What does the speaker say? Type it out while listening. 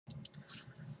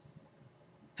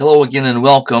Hello again and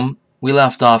welcome. We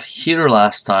left off here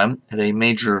last time at a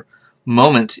major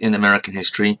moment in American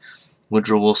history,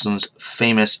 Woodrow Wilson's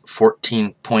famous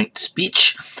 14-point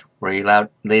speech, where he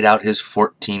laid out his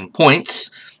 14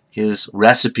 points, his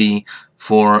recipe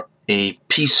for a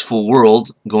peaceful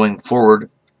world going forward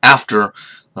after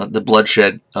the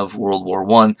bloodshed of World War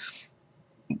I,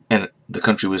 and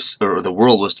the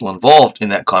world was still involved in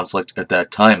that conflict at that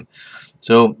time.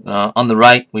 So on the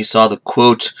right, we saw the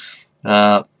quote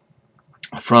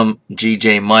from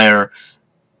G.J. Meyer,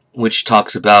 which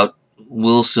talks about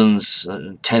Wilson's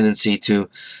tendency to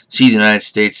see the United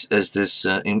States as this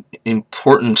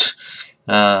important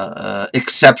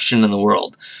exception in the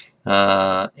world,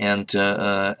 and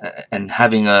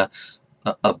having a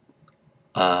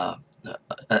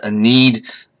need,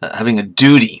 having a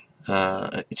duty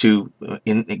to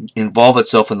involve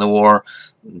itself in the war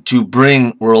to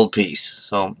bring world peace.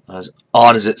 So, as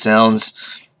odd as it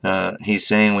sounds, he's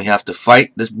saying we have to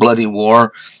fight this bloody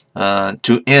war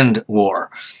to end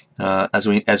war as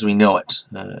we know it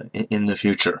in the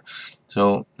future.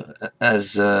 So,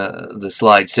 as the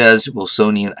slide says,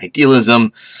 Wilsonian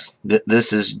idealism.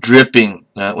 This is dripping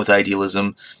with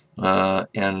idealism,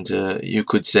 and you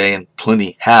could say, and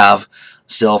plenty have,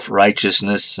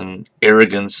 self-righteousness and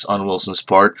arrogance on Wilson's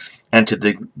part, and to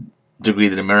the degree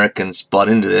that Americans bought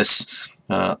into this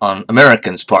on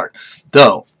Americans' part.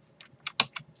 Though,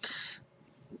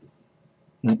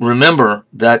 remember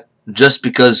that just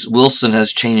because Wilson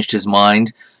has changed his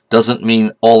mind doesn't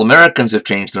mean all Americans have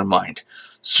changed their mind.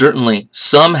 Certainly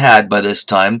some had by this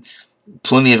time.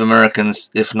 Plenty of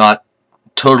Americans, if not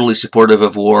totally supportive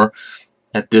of war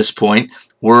at this point,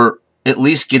 were at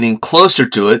least getting closer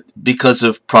to it because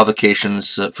of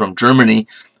provocations from Germany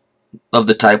of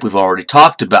the type we've already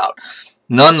talked about.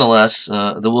 Nonetheless,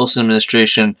 the Wilson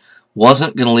administration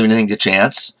wasn't going to leave anything to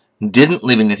chance, didn't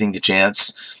leave anything to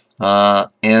chance,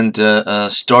 and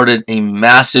started a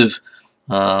massive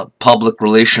public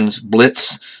relations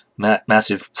blitz,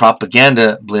 massive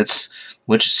propaganda blitz,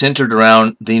 which centered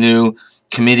around the new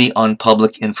Committee on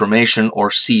Public Information, or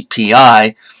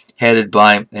CPI, headed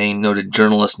by a noted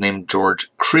journalist named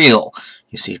George Creel.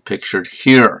 You see pictured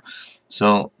here.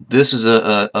 So this was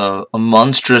a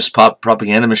monstrous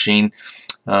propaganda machine.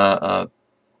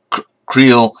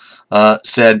 Creel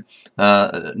said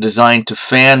designed to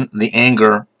fan the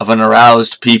anger of an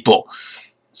aroused people.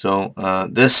 So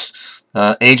this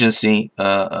agency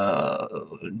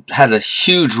had a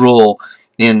huge role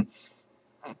in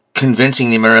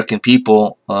convincing the American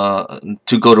people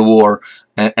to go to war,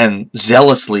 and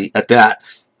zealously at that.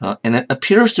 And it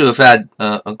appears to have had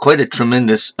quite a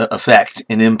tremendous effect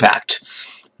and impact.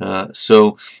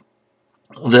 So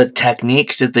the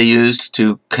techniques that they used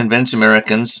to convince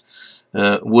Americans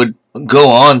would go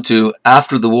on to,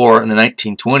 after the war in the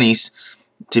 1920s,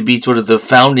 to be sort of the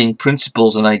founding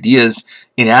principles and ideas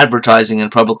in advertising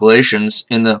and public relations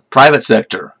in the private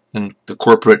sector, in the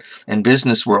corporate and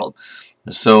business world.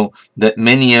 So that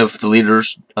many of the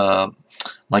leaders,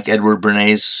 like Edward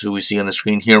Bernays, who we see on the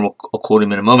screen here, I'll quote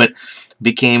him in a moment,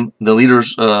 became the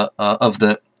leaders of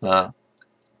the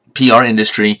PR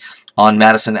industry on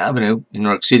Madison Avenue in New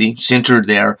York City, centered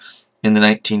there in the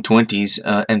 1920s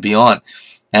and beyond.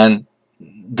 And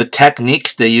the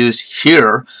techniques they used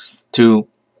here to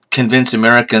convince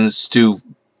Americans to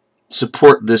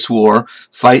support this war,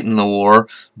 fight in the war,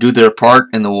 do their part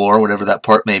in the war, whatever that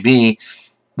part may be,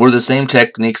 were the same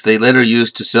techniques they later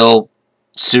used to sell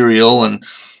cereal and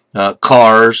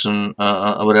cars and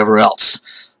whatever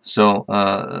else. So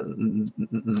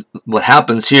what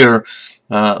happens here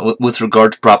with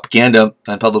regard to propaganda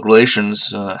and public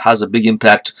relations has a big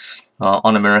impact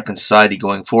on American society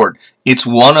going forward. It's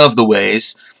one of the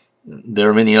ways, there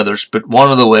are many others, but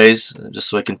one of the ways, just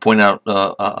so I can point out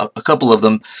a couple of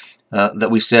them,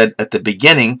 that we said at the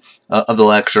beginning of the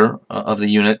lecture, of the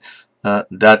unit,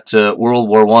 that World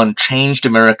War I changed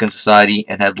American society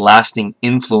and had lasting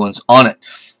influence on it.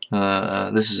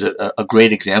 This is a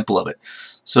great example of it.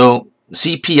 So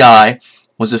CPI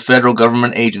was a federal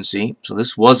government agency. So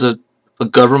this was a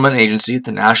government agency at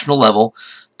the national level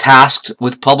tasked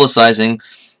with publicizing,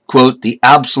 quote, the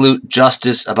absolute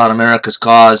justice about America's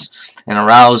cause and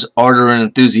arouse ardor and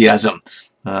enthusiasm.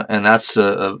 And that's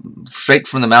straight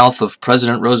from the mouth of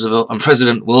President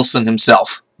Wilson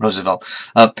himself, Roosevelt.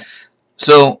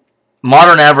 So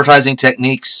modern advertising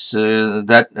techniques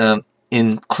that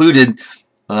included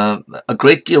a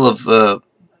great deal of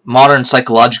modern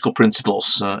psychological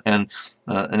principles and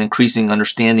an increasing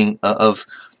understanding of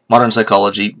modern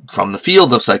psychology from the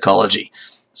field of psychology.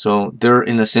 So they're,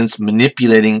 in a sense,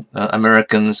 manipulating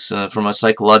Americans from a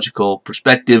psychological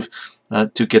perspective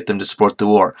to get them to support the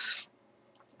war.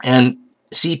 And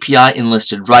CPI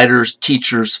enlisted writers,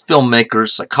 teachers, filmmakers,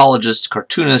 psychologists,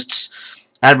 cartoonists,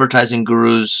 advertising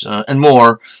gurus, and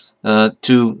more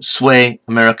to sway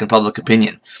American public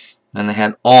opinion. And they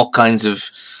had all kinds of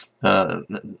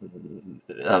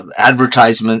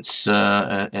advertisements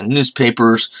and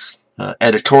newspapers,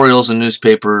 editorials in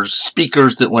newspapers,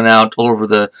 speakers that went out all over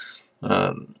the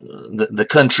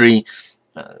country.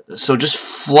 So just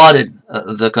flooded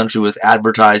the country with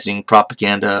advertising,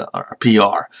 propaganda, or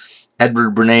PR.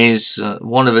 Edward Bernays,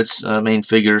 one of its main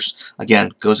figures,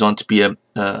 again, goes on to be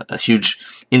a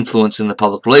huge influence in the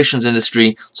public relations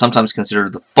industry, sometimes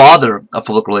considered the father of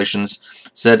public relations,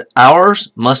 said,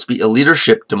 "Ours must be a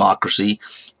leadership democracy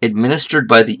administered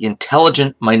by the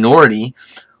intelligent minority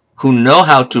who know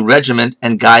how to regiment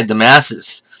and guide the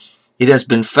masses. It has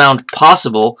been found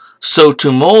possible so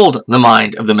to mold the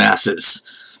mind of the masses."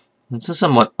 It's a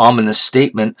somewhat ominous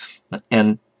statement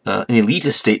and an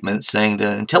elitist statement saying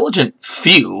the intelligent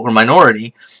few or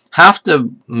minority have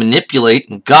to manipulate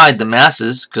and guide the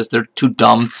masses because they're too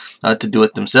dumb to do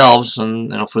it themselves,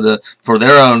 and for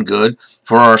their own good,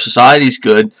 for our society's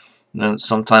good.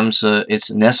 Sometimes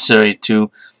it's necessary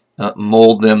to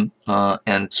mold them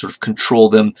and sort of control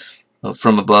them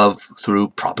from above through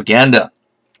propaganda.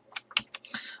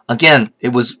 Again,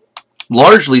 it was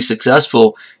largely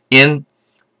successful in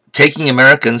taking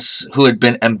Americans who had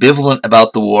been ambivalent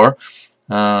about the war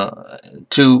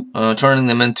to turning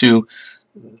them into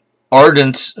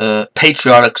ardent,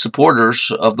 patriotic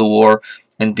supporters of the war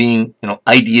and being,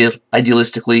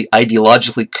 idealistically,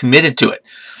 ideologically committed to it.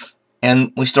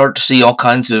 And we start to see all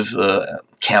kinds of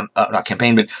not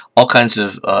campaign, but all kinds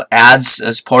of ads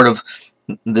as part of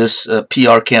this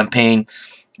PR campaign.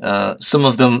 Some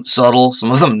of them subtle,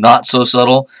 some of them not so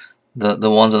subtle.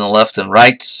 The ones on the left and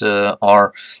right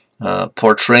are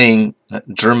portraying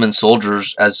German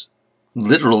soldiers as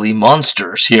literally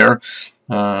monsters here.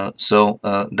 So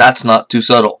that's not too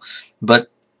subtle. But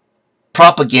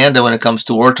propaganda when it comes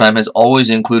to wartime has always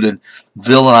included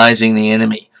villainizing the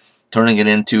enemy, turning it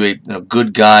into a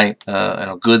good guy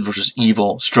and a good versus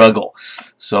evil struggle.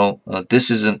 So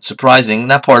this isn't surprising.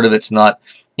 That part of it's not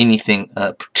anything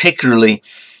particularly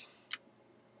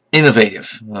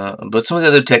innovative, but some of the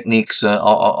other techniques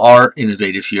are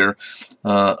innovative here,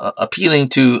 appealing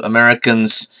to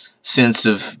Americans' sense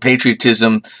of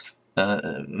patriotism,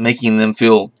 making them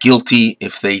feel guilty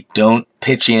if they don't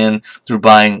pitch in through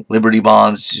buying Liberty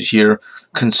bonds here,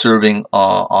 conserving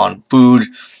on food.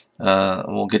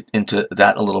 We'll get into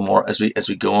that a little more as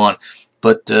we go on.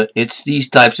 But it's these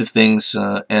types of things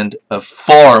and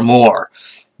far more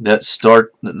that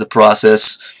start the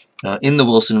process in the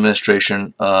Wilson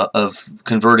administration of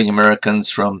converting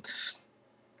Americans from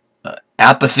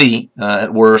apathy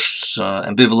at worst,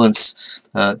 ambivalence,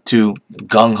 to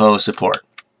gung-ho support.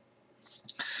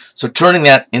 So turning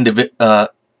that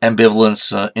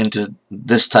ambivalence into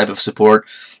this type of support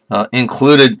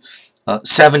included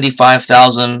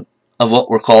 75,000 of what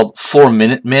were called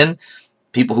 4-minute men,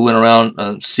 people who went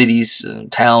around cities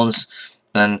and towns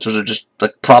and sort of just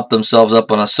like prop themselves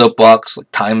up on a soapbox, like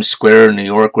Times Square in New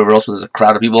York, wherever else where there's a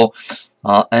crowd of people,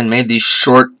 and made these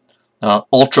short,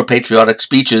 ultra-patriotic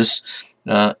speeches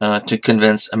to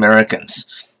convince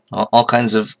Americans. All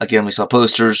kinds of, again, we saw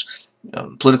posters,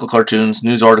 political cartoons,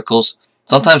 news articles.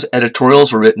 Sometimes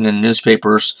editorials were written in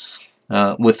newspapers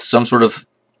with some sort of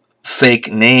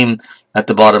fake name at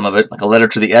the bottom of it, like a letter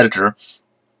to the editor,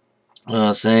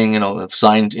 saying,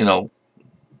 signed,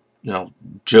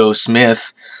 Joe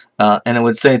Smith, and it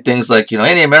would say things like,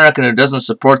 any American who doesn't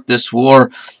support this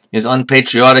war is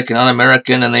unpatriotic and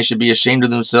un-American, and they should be ashamed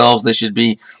of themselves, they should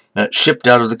be shipped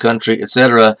out of the country,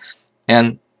 etc.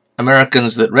 And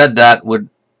Americans that read that would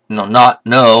not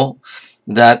know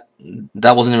that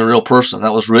that wasn't even a real person.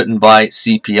 That was written by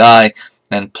CPI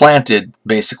and planted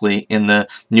basically in the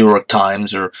New York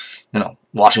Times or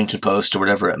Washington Post or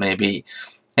whatever it may be.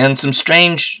 And some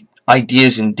strange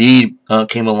ideas indeed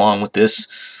came along with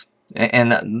this.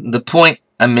 And the point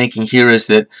I'm making here is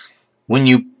that when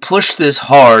you push this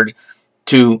hard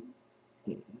to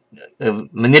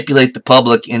manipulate the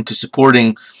public into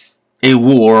supporting a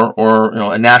war or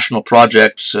a national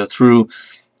project through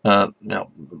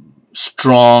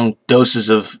strong doses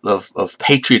of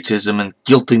patriotism and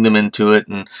guilting them into it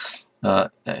and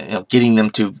getting them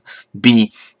to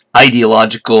be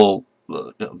ideological,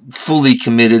 fully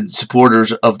committed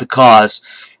supporters of the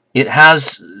cause, it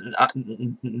has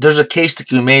there's a case that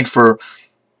can be made for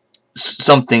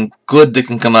something good that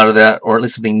can come out of that, or at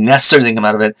least something necessary that can come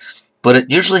out of it, but it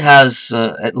usually has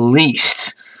at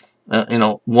least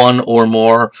one or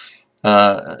more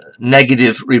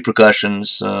negative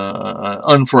repercussions,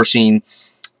 unforeseen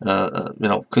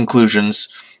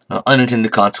conclusions,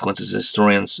 unintended consequences, as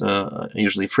historians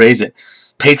usually phrase it.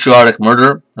 Patriotic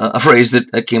murder, a phrase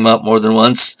that came up more than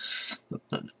once.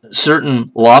 Certain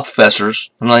law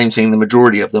professors, I'm not even saying the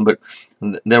majority of them, but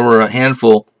there were a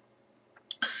handful,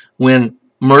 when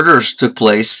murders took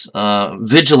place,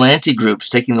 vigilante groups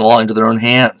taking the law into their own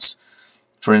hands.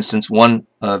 For instance, one,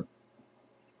 I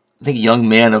think, a young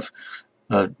man of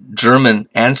German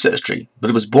ancestry, but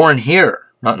it was born here,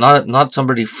 not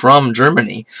somebody from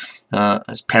Germany.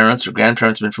 His parents or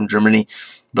grandparents had been from Germany,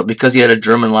 but because he had a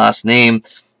German last name,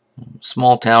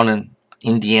 small town in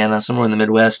Indiana, somewhere in the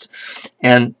Midwest,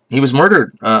 and he was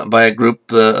murdered by a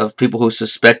group of people who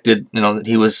suspected, that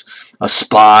he was a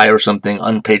spy or something,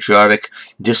 unpatriotic,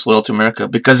 disloyal to America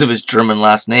because of his German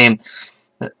last name.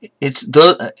 It's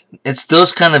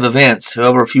those kind of events,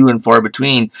 however few and far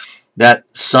between, that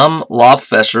some law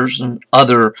professors and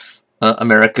other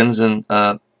Americans and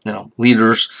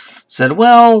leaders said,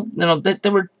 well,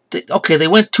 they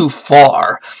went too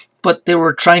far, but they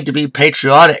were trying to be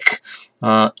patriotic.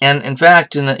 And in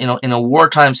fact, in a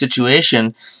wartime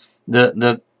situation,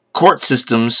 the court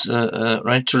systems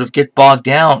sort of get bogged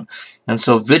down, and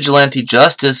so vigilante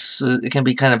justice can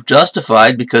be kind of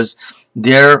justified because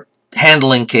they're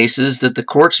handling cases that the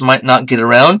courts might not get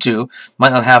around to,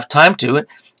 might not have time to,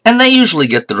 and they usually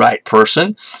get the right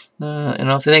person.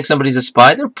 If they think somebody's a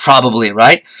spy, they're probably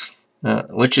right,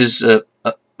 which is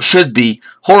should be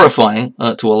horrifying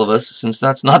to all of us, since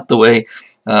that's not the way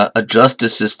a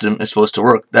justice system is supposed to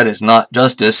work. That is not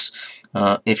justice.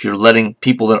 If you're letting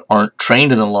people that aren't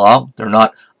trained in the law, they're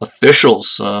not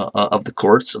officials of the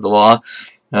courts of the law,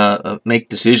 make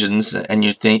decisions, and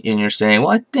you're saying,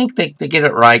 well, I think they get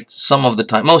it right some of the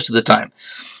time, most of the time.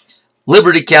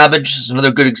 Liberty cabbage is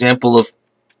another good example of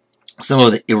some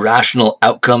of the irrational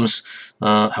outcomes,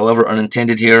 however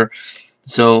unintended here.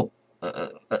 So,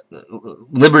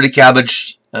 liberty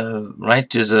cabbage,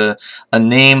 is a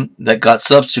name that got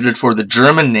substituted for the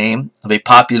German name of a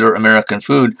popular American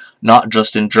food, not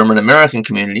just in German American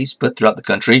communities, but throughout the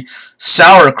country,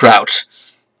 sauerkraut.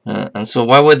 And so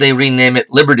why would they rename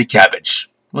it liberty cabbage?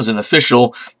 It wasn't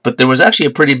official, but there was actually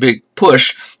a pretty big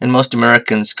push, and most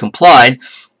Americans complied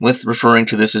with referring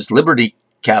to this as liberty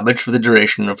cabbage for the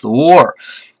duration of the war.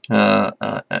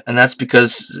 And that's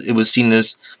because it was seen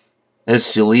as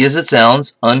silly as it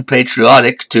sounds,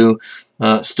 unpatriotic to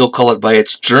still call it by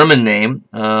its German name.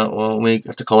 Well, we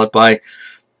have to call it by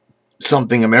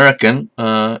something American,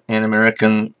 and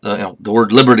American, the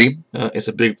word liberty is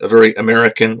a very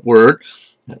American word.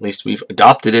 At least we've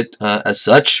adopted it as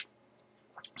such.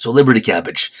 So liberty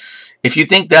cabbage. If you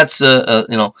think that's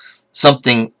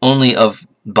something only of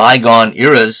bygone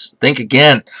eras, think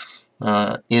again.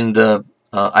 In the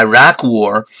Iraq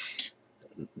War,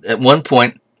 at one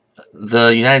point,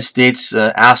 the United States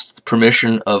asked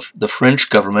permission of the French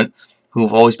government, who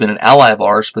have always been an ally of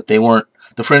ours, but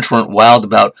the French weren't wild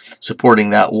about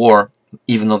supporting that war,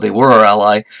 even though they were our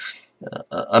ally.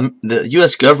 The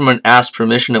U.S. government asked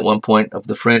permission at one point of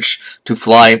the French to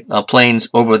fly planes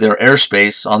over their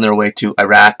airspace on their way to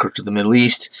Iraq or to the Middle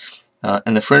East,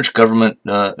 and the French government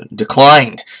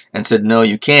declined and said, no,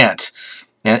 you can't.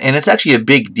 And it's actually a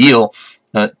big deal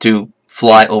to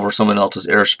fly over someone else's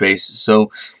airspace, so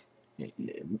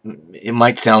it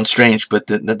might sound strange, but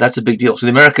that's a big deal. So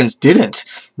the Americans didn't.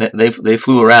 They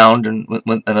flew around and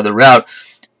went another route,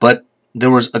 but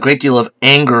there was a great deal of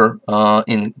anger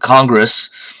in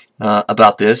Congress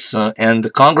about this, and the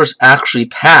Congress actually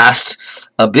passed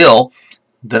a bill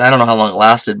that, I don't know how long it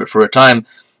lasted, but for a time,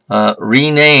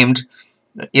 renamed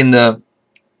in the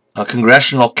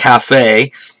Congressional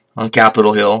Cafe on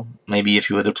Capitol Hill, maybe a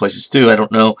few other places too, I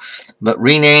don't know, but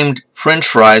renamed French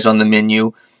fries on the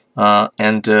menu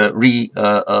and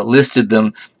listed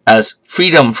them as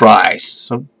freedom fries.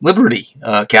 So liberty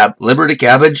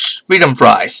cabbage, freedom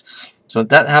fries. So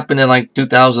that happened in like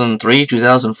 2003,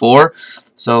 2004.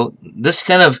 So this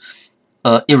kind of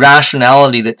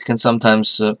irrationality that can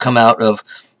sometimes come out of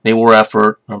a war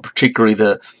effort, particularly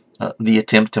the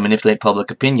attempt to manipulate public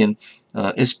opinion,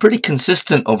 is pretty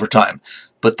consistent over time.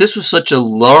 But this was such a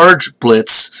large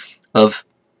blitz of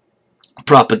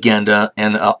propaganda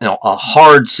and a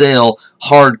hard sale,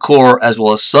 hardcore, as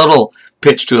well as subtle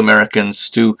pitch to Americans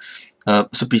to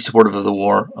be supportive of the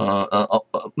war.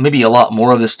 Maybe a lot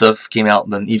more of this stuff came out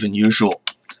than even usual.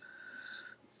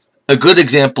 A good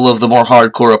example of the more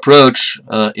hardcore approach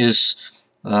is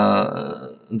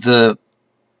the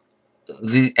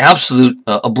absolute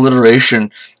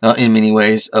obliteration in many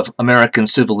ways of American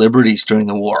civil liberties during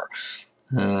the war,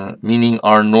 meaning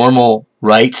our normal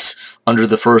rights under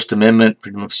the First Amendment,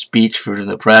 freedom of speech, freedom of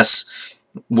the press,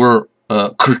 were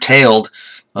curtailed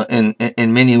in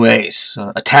many ways,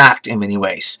 attacked in many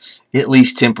ways, at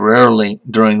least temporarily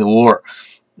during the war.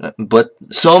 But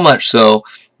so much so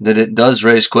that it does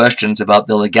raise questions about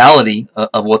the legality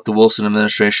of what the Wilson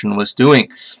administration was doing.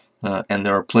 And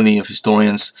there are plenty of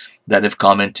historians that have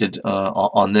commented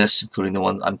on this, including the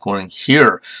one I'm quoting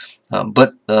here.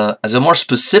 But as a more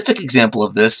specific example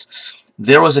of this,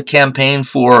 there was a campaign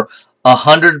for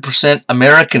 100%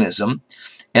 Americanism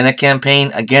and a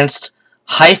campaign against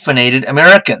hyphenated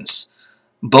Americans.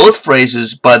 Both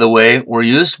phrases, by the way, were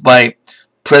used by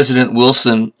President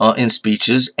Wilson in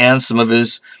speeches and some of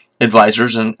his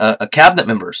advisors and cabinet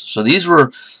members. So these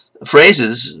were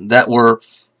phrases that were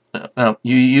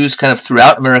you use kind of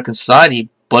throughout American society,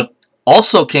 but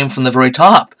also came from the very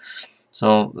top.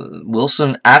 So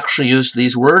Wilson actually used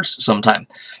these words sometime.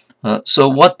 So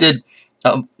what did,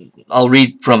 I'll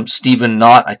read from Stephen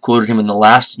Knott. I quoted him in the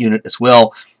last unit as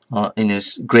well in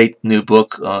his great new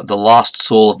book, The Lost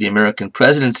Soul of the American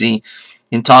Presidency,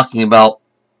 in talking about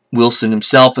Wilson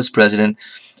himself as president,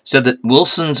 said that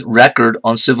Wilson's record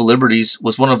on civil liberties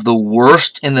was one of the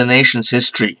worst in the nation's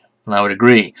history, and I would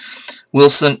agree.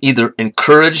 Wilson either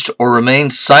encouraged or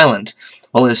remained silent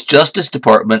while his Justice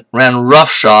Department ran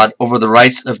roughshod over the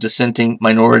rights of dissenting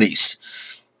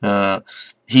minorities.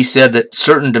 He said that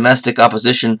certain domestic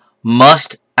opposition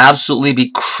must absolutely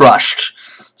be crushed.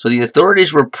 So the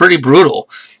authorities were pretty brutal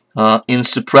in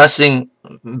suppressing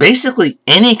basically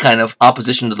any kind of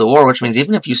opposition to the war, which means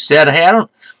even if you said, hey,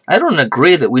 I don't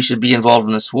agree that we should be involved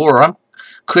in this war, I'm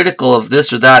critical of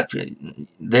this or that,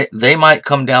 they might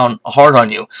come down hard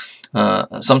on you,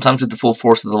 sometimes with the full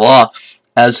force of the law,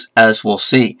 as we'll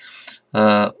see.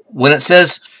 When it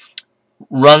says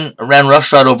ran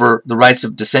roughshod over the rights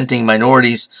of dissenting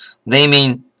minorities, they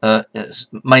mean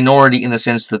minority in the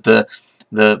sense that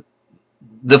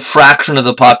the fraction of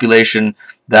the population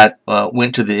that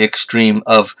went to the extreme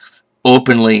of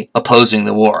openly opposing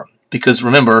the war. Because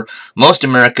remember, most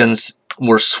Americans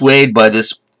were swayed by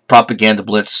this propaganda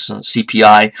blitz,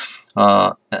 CPI,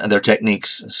 and their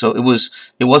techniques. So it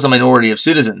was a minority of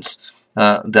citizens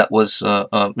that was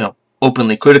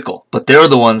openly critical. But they're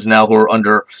the ones now who are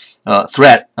under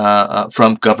threat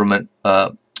from government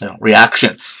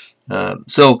reaction.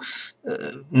 So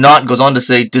Knott goes on to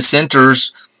say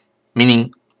dissenters,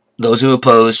 meaning those who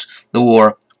opposed the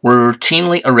war, were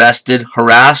routinely arrested,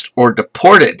 harassed, or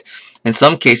deported, in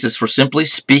some cases for simply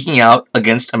speaking out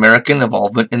against American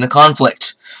involvement in the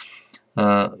conflict.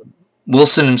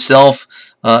 Wilson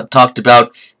himself talked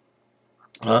about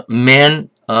men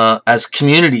as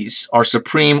communities are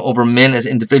supreme over men as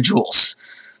individuals.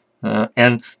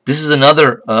 And this is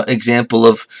another example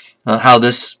of how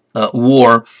this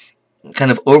war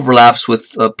kind of overlaps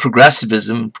with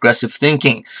progressivism, progressive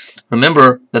thinking.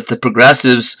 Remember that the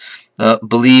progressives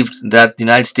believed that the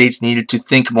United States needed to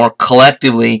think more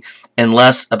collectively and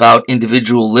less about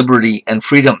individual liberty and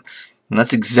freedom. And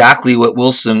that's exactly what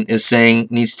Wilson is saying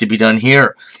needs to be done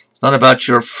here. It's not about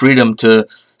your freedom to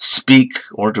speak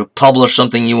or to publish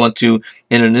something you want to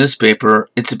in a newspaper.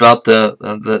 It's about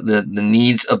the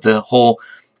needs of the whole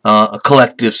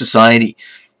collective society.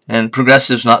 And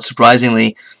progressives, not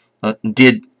surprisingly,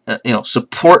 did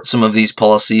support some of these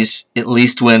policies, at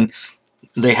least when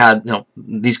they had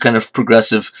these kind of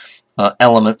progressive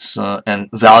elements and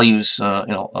values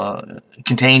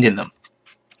contained in them.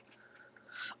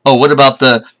 Oh, what about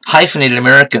the hyphenated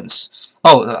Americans?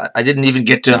 Oh, I didn't even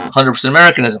get to 100%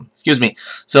 Americanism. Excuse me.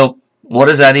 So what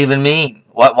does that even mean?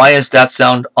 Why does that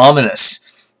sound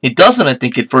ominous? It doesn't, I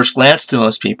think, at first glance to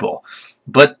most people.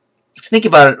 But if you think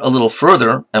about it a little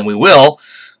further, and we will,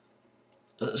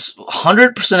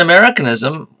 100%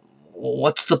 Americanism,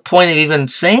 what's the point of even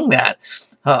saying that?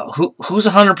 Who's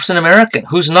 100% American?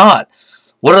 Who's not?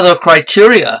 What are the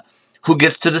criteria? Who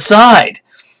gets to decide?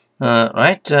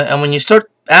 Right? And when you start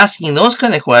asking those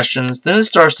kind of questions, then it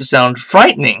starts to sound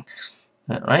frightening.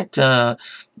 Right?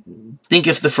 Think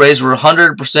if the phrase were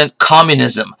 100%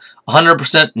 communism,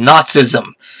 100%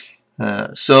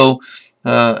 Nazism. So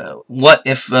what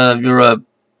if you're an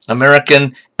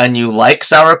American and you like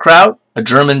sauerkraut, a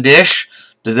German dish?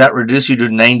 Does that reduce you to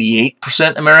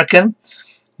 98% American?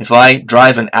 If I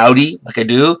drive an Audi, like I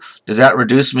do, does that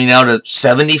reduce me now to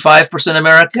 75%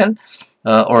 American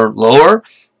or lower?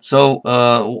 So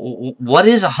what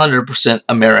is 100%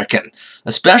 American?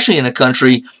 Especially in a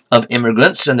country of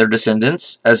immigrants and their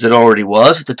descendants, as it already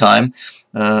was at the time.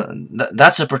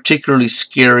 That's a particularly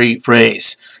scary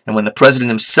phrase. And when the president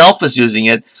himself is using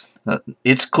it,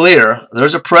 it's clear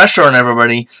there's a pressure on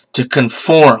everybody to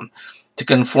conform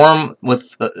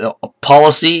with a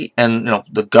policy and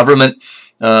the government,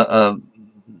 the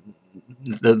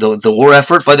war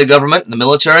effort by the government and the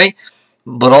military,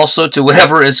 but also to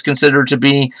whatever is considered to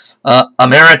be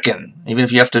American, even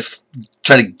if you have to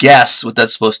try to guess what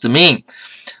that's supposed to mean.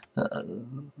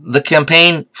 The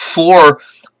campaign for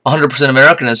 100%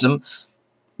 Americanism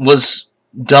was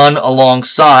done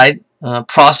alongside,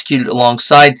 prosecuted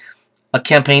alongside, a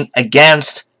campaign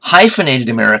against hyphenated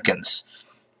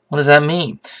Americans. What does that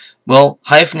mean? Well,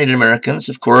 hyphenated Americans,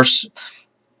 of course,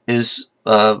 is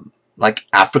like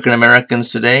African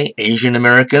Americans today, Asian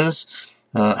Americans,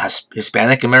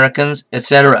 Hispanic Americans,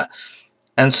 etc.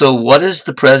 And so what is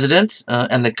the president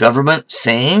and the government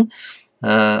saying?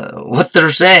 What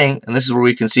they're saying, and this is where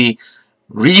we can see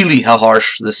really how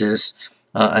harsh this is,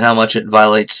 and how much it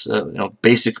violates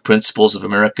basic principles of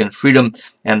American freedom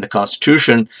and the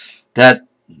Constitution, that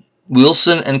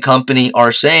Wilson and company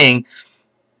are saying,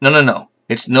 no,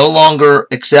 it's no longer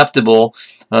acceptable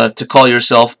to call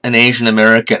yourself an Asian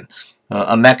American,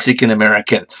 a Mexican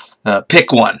American.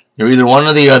 Pick one. You're either one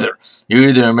or the other. You're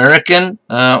either American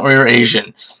or you're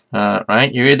Asian,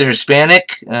 right? You're either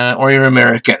Hispanic or you're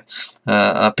American.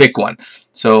 Pick one.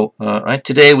 So, right,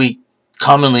 today we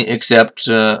commonly accept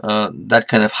that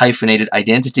kind of hyphenated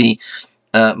identity,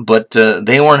 but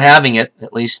they weren't having it,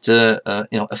 at least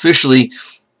officially,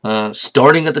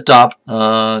 starting at the top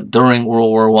during World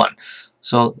War I.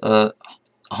 So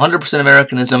 100%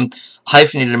 Americanism,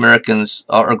 hyphenated Americans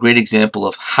are a great example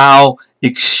of how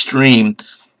extreme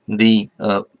the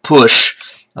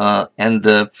push and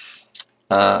the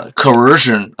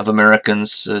coercion of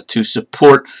Americans to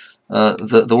support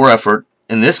the war effort,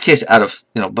 in this case out of,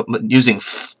 but using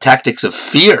tactics of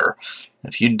fear.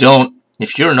 If you're not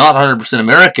 100%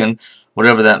 American,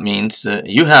 whatever that means,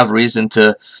 you have reason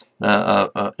to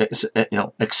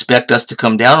expect us to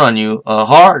come down on you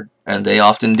hard, and they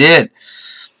often did.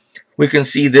 We can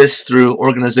see this through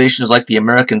organizations like the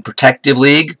American Protective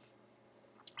League,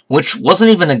 which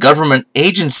wasn't even a government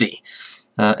agency,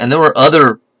 and there were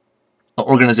other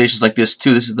organizations like this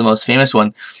too. This is the most famous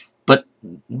one. But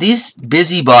these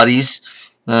busybodies,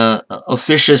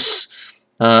 officious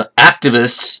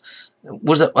activists,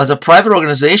 was a private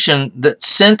organization that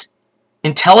sent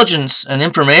intelligence and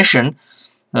information,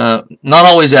 not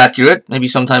always accurate, maybe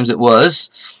sometimes it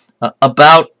was,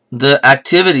 about the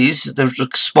activities. They were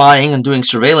spying and doing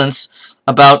surveillance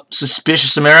about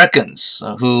suspicious Americans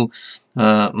who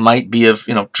might be of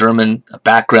German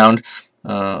background,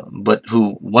 but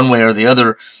who one way or the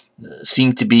other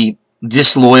seemed to be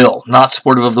disloyal, not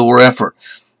supportive of the war effort.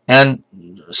 And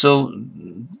so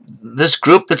this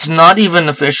group that's not even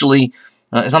officially,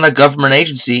 it's not a government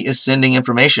agency, is sending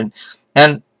information.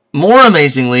 And more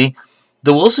amazingly,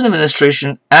 the Wilson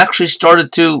administration actually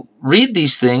started to read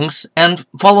these things and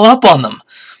follow up on them.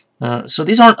 So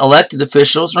these aren't elected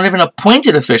officials, not even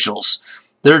appointed officials.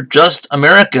 They're just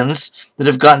Americans that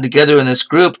have gotten together in this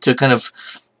group to kind of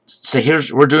say,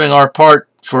 we're doing our part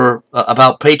for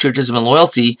about patriotism and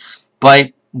loyalty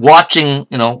by watching,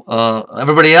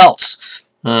 everybody else,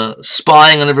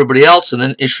 spying on everybody else, and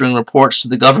then issuing reports to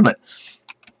the government.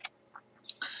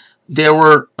 There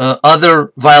were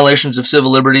other violations of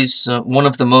civil liberties. One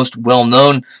of the most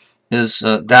well-known is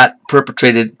that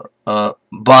perpetrated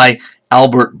by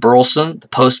Albert Burleson, the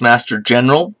Postmaster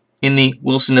General in the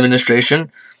Wilson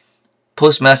administration.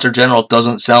 Postmaster General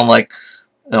doesn't sound like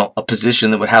a position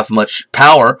that would have much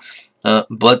power,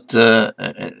 but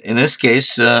in this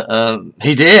case,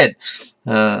 he did.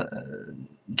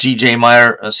 G.J.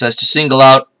 Meyer says to single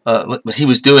out, what he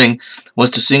was doing was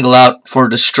to single out for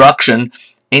destruction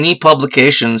any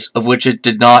publications of which it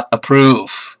did not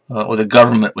approve, or the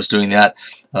government was doing that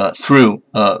through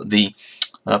the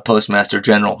Postmaster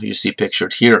General, who you see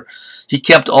pictured here. He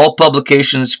kept all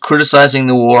publications criticizing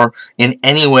the war in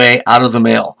any way out of the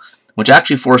mail, which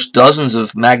actually forced dozens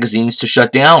of magazines to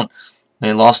shut down.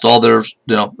 They lost all their,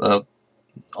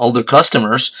 all their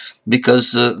customers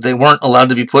because they weren't allowed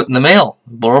to be put in the mail.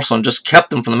 Burleson just kept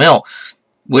them from the mail,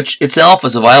 which itself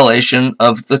is a violation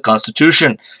of the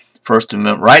Constitution. First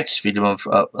Amendment rights, freedom of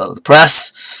the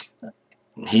press.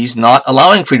 He's not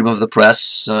allowing freedom of the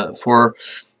press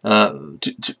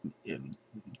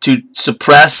to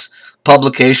suppress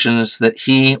publications that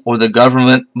he or the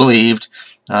government believed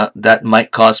that might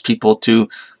cause people to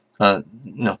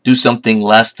do something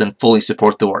less than fully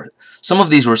support the war. Some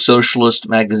of these were socialist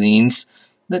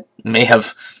magazines that may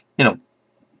have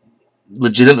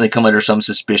legitimately come under some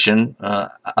suspicion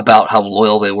about how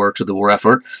loyal they were to the war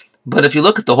effort. But if you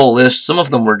look at the whole list, some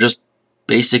of them were just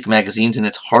basic magazines, and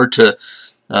it's hard to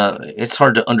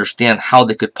understand how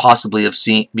they could possibly have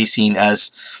be seen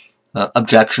as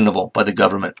objectionable by the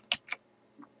government.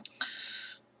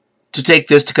 To take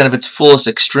this to kind of its fullest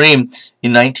extreme,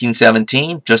 in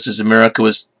 1917, just as America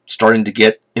was starting to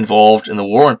get involved in the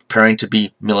war and preparing to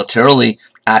be militarily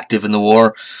active in the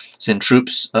war, send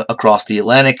troops across the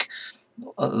Atlantic.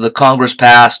 The Congress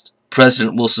passed,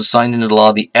 President Wilson signed into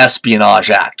law the Espionage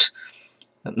Act.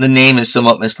 The name is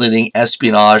somewhat misleading.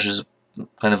 Espionage is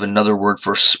kind of another word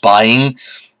for spying,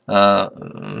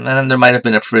 and there might have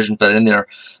been a provision for that in there,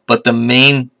 but the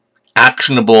main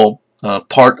actionable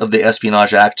part of the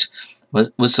Espionage Act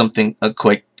was something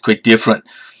quite different.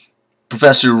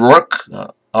 Professor Rourke,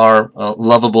 our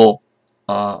lovable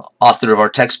author of our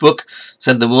textbook,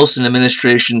 said the Wilson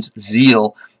administration's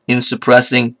zeal in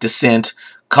suppressing dissent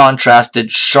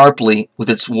contrasted sharply with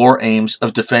its war aims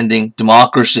of defending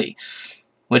democracy,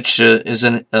 which is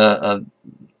I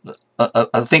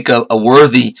think a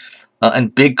worthy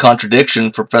and big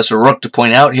contradiction for Professor Rourke to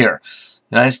point out here.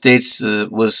 The United States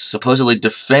was supposedly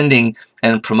defending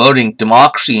and promoting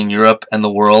democracy in Europe and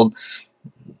the world.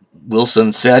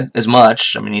 Wilson said as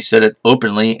much. I mean, he said it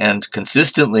openly and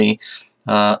consistently,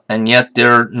 and yet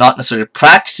they're not necessarily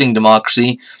practicing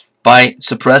democracy by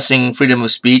suppressing freedom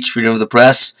of speech, freedom of the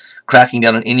press, cracking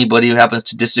down on anybody who happens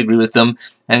to disagree with them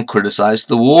and criticize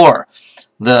the war.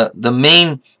 The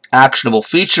main actionable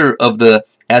feature of the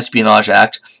Espionage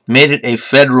Act made it a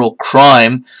federal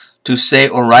crime to say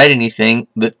or write anything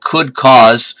that could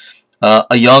cause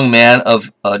a young man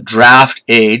of draft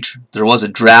age — there was a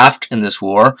draft in this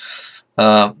war,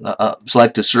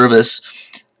 selective service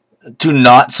 — to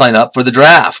not sign up for the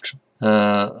draft,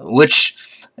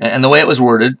 which, and the way it was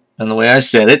worded and the way I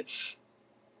said it,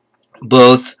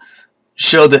 both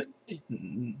show that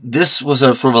this was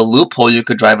a sort of a loophole you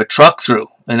could drive a truck through,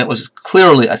 and it was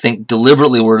clearly, I think,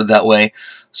 deliberately worded that way,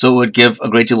 so it would give a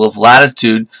great deal of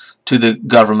latitude to the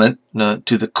government,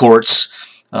 to the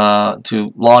courts,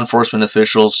 to law enforcement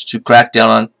officials to crack down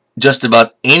on just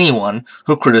about anyone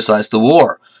who criticized the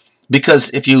war. Because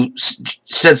if you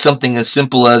said something as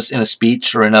simple as in a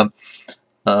speech or in a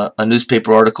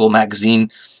newspaper article,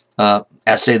 magazine,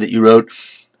 essay that you wrote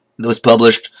that was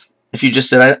published, if you just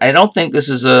said, I don't think this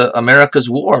is America's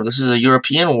war, this is a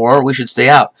European war, we should stay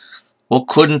out. Well,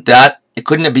 couldn't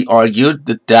it be argued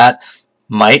that that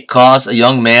might cause a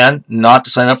young man not to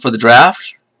sign up for the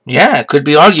draft? Yeah, it could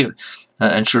be argued.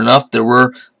 And sure enough, there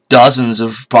were dozens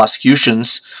of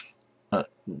prosecutions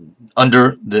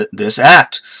under this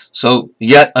act. So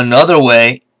yet another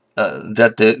way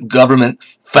that the government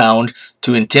found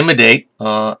to intimidate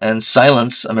and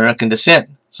silence American dissent.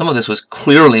 Some of this was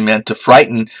clearly meant to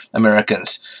frighten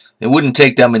Americans. It wouldn't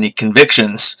take that many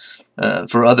convictions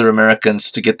for other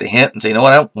Americans to get the hint and say, you know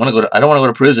what, I don't want to go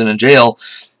to prison and jail.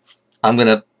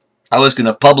 I was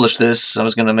gonna publish this. I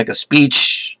was gonna make a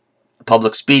speech, a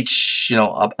public speech,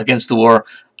 against the war.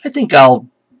 I think I'll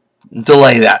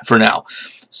delay that for now.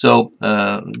 So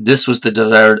this was the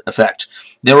desired effect.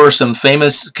 There were some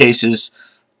famous cases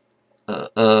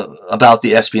about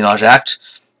the Espionage Act.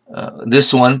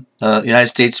 This one, the United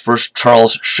States versus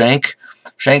Charles Schenck.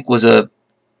 Schenck was a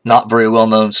not very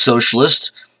well-known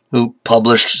socialist who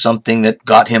published something that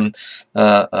got him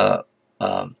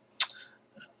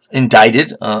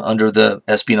indicted under the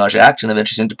Espionage Act and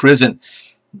eventually sent to prison.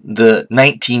 The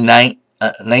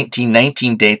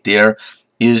 1919 date there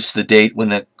is the date when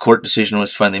the court decision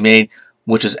was finally made,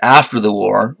 which is after the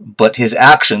war, but his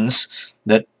actions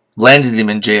that landed him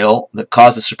in jail, that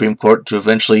caused the Supreme Court to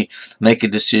eventually make a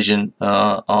decision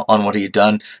on what he had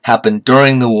done, happened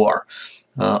during the war.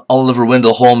 Oliver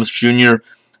Wendell Holmes Jr.,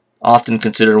 often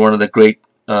considered one of the great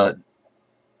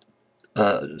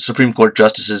Supreme Court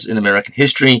justices in American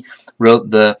history, wrote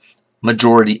the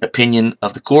majority opinion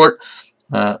of the court,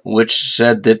 which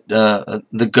said that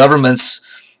the government's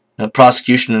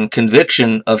prosecution and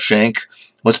conviction of Schenck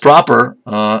was proper,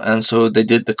 and so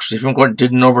the Supreme Court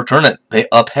didn't overturn it. They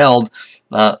upheld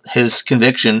his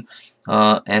conviction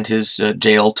and his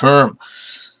jail term.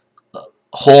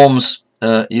 Holmes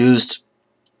used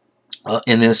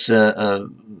in this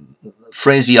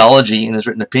phraseology in his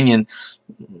written opinion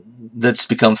that's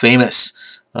become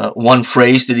famous. One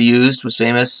phrase that he used was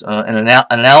famous, and an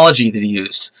analogy that he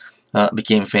used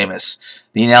became famous.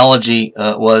 The analogy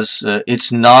was,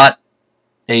 it's not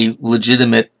a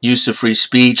legitimate use of free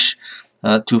speech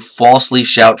to falsely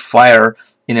shout fire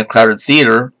in a crowded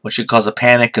theater, which could cause a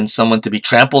panic and someone to be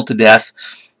trampled to death.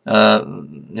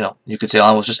 You could say,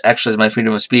 I was just exercising my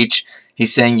freedom of speech.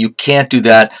 He's saying you can't do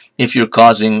that if you're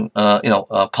causing,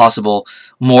 possible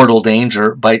mortal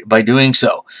danger by doing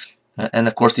so. And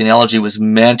of course, the analogy was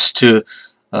meant to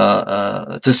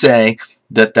say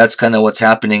that that's kind of what's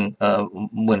happening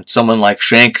when someone like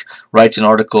Schenck writes an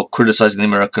article criticizing the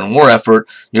American war effort.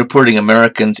 You're putting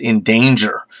Americans in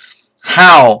danger.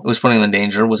 How it was putting them in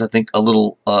danger was, I think, a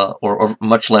little or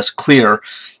much less clear,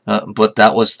 but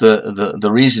that was the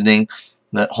reasoning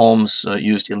that Holmes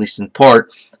used, at least in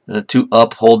part, to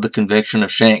uphold the conviction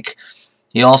of Schenck.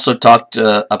 He also talked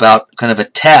about kind of a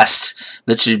test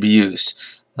that should be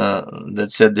used that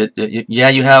said that, yeah,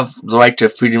 you have the right to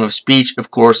freedom of speech, of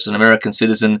course, as an American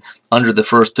citizen under the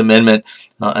First Amendment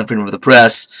and freedom of the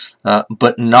press,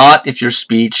 but not if your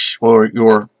speech or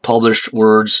your published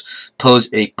words pose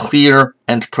a clear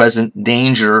and present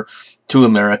danger to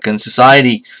American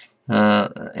society.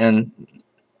 And,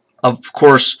 of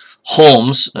course,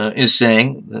 Holmes is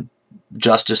saying, the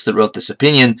justice that wrote this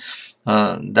opinion,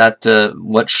 that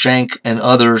what Schenck and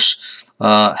others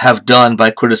have done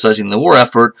by criticizing the war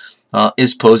effort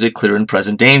is pose a clear and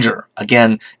present danger.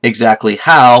 Again, exactly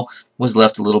how was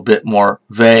left a little bit more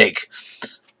vague.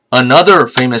 Another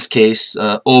famous case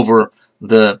over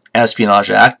the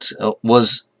Espionage Act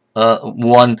was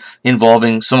one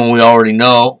involving someone we already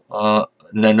know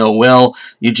well,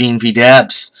 Eugene V.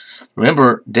 Debs.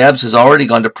 Remember, Debs has already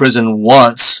gone to prison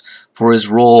once for his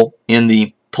role in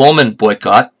the Pullman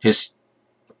boycott, his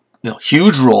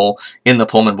huge role in the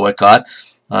Pullman boycott,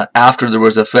 after there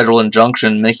was a federal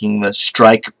injunction making the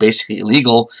strike basically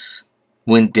illegal.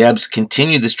 When Debs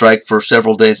continued the strike for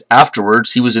several days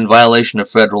afterwards, he was in violation of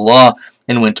federal law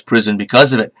and went to prison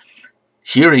because of it.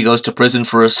 Here he goes to prison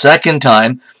for a second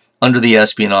time under the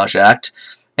Espionage Act,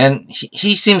 and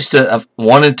he seems to have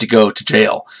wanted to go to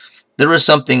jail. There is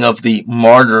something of the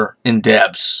martyr in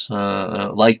Debs,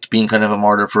 liked being kind of a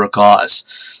martyr for a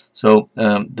cause. So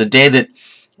the day that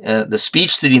the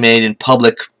speech that he made in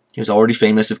public, he was already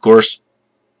famous, of course,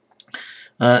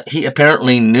 he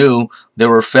apparently knew there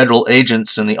were federal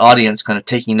agents in the audience kind of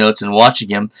taking notes and watching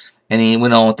him, and he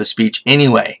went on with the speech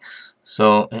anyway.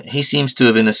 So he seems to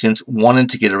have, in a sense, wanted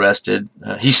to get arrested.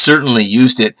 He certainly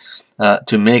used it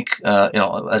to make,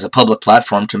 as a public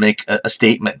platform, to make a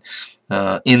statement.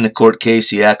 In the court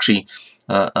case, he actually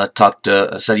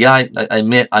said, yeah, I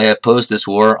admit I oppose this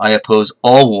war. I oppose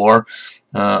all war.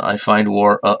 I find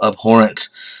war abhorrent.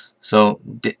 So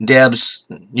Debs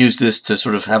used this to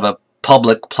sort of have a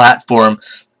public platform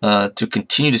to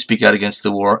continue to speak out against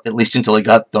the war, at least until he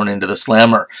got thrown into the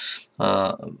slammer.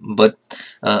 But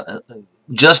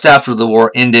just after the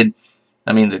war ended,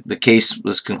 I mean, the case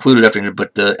was concluded after it,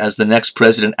 but as the next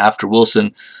president after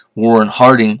Wilson, Warren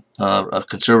Harding, a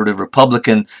conservative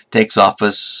Republican, takes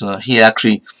office, he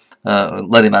actually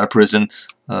let him out of prison,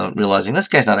 realizing this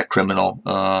guy's not a criminal.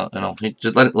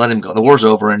 Just let him go. The war's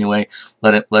over anyway.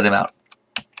 Let him out.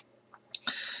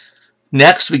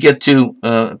 Next, we get to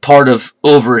part of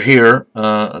Over Here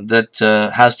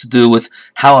that has to do with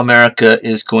how America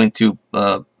is going to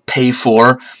pay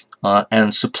for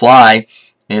and supply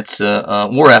its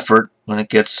war effort when it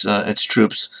gets its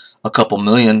troops, a couple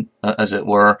million, as it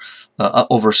were,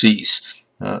 overseas.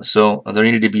 So there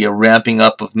needed to be a ramping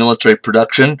up of military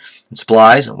production and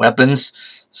supplies and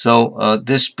weapons. So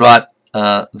this brought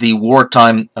the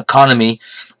wartime economy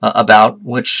about,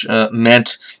 which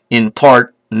meant, in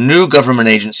part, new government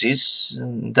agencies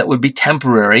that would be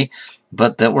temporary,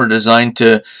 but that were designed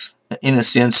to, in a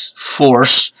sense,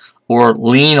 force or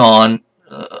lean on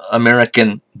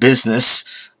American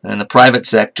business and the private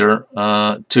sector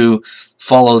to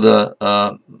follow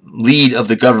the lead of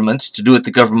the government, to do what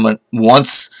the government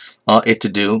wants it to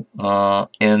do,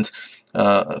 and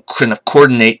kind of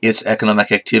coordinate its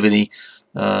economic activity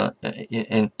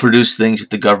and produce things that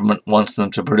the government wants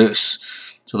them to produce.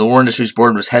 So the War Industries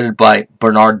Board was headed by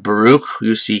Bernard Baruch, who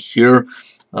you see here,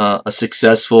 a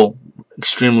successful,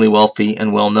 extremely wealthy,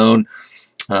 and well-known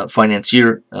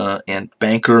financier and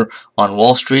banker on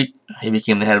Wall Street. He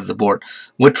became the head of the board,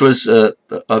 which was a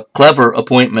clever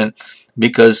appointment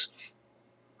because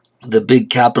the big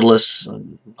capitalists,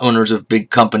 owners of big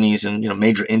companies and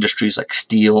major industries like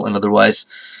steel and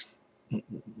otherwise,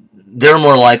 they're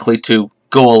more likely to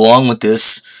go along with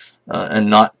this and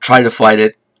not try to fight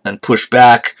it and push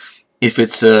back if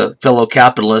it's a fellow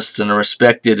capitalists and a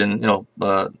respected and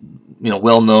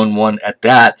well-known one at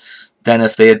that, than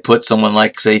if they had put someone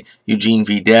like, say, Eugene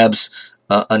V. Debs,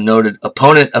 a noted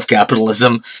opponent of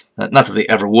capitalism. Not that they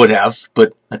ever would have,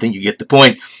 but I think you get the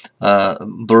point.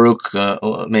 Baruch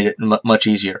made it much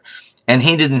easier, and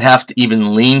he didn't have to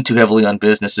even lean too heavily on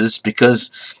businesses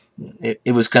because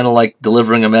it was kind of like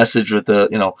delivering a message with a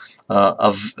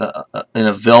in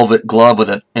a velvet glove with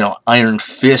an iron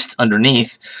fist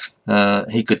underneath.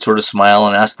 He could sort of smile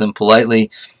and ask them politely,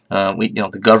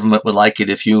 the government would like it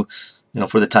if you,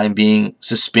 for the time being,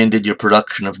 suspended your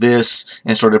production of this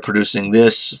and started producing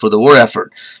this for the war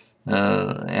effort.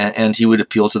 And he would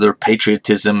appeal to their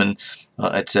patriotism and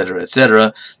etc.,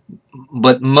 etc.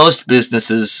 but most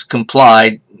businesses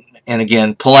complied, and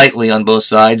again, politely on both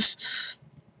sides.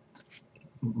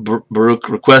 Baruch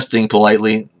requesting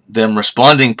politely, them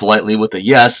responding politely with a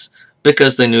yes,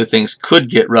 because they knew things could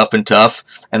get rough and tough,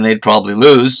 and they'd probably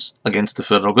lose against the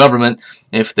federal government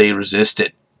if they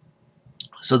resisted.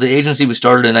 So the agency was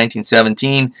started in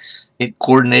 1917. It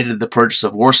coordinated the purchase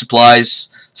of war supplies,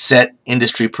 set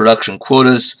industry production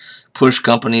quotas, pushed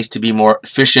companies to be more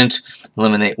efficient,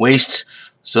 eliminate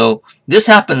waste. So this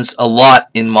happens a lot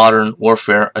in modern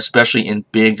warfare, especially in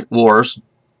big wars.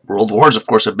 World wars, of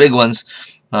course, are big ones.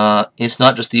 It's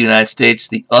not just the United States.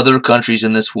 The other countries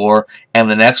in this war and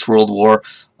the next World War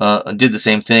did the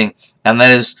same thing. And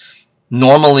that is,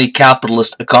 normally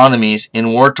capitalist economies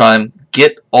in wartime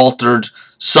get altered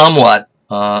somewhat.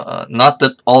 Not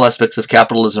that all aspects of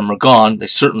capitalism are gone. They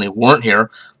certainly weren't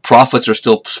here. Profits are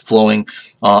still flowing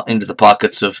into the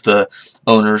pockets of the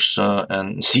owners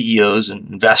and CEOs and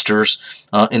investors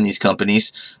in these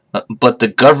companies. But the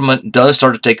government does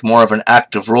start to take more of an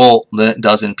active role than it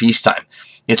does in peacetime.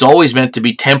 It's always meant to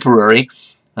be temporary,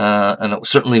 and it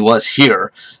certainly was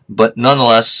here. But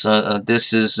nonetheless,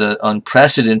 this is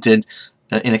unprecedented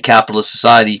in a capitalist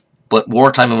society. But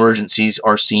wartime emergencies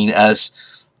are seen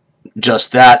as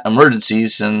just that,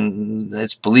 emergencies, and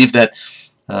it's believed that,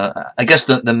 I guess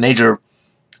the major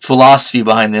philosophy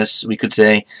behind this, we could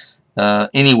say,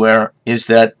 anywhere, is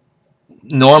that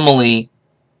normally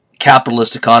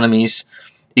capitalist economies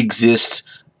exist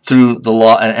through the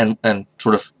law and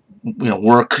sort of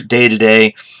work day to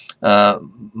day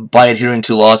by adhering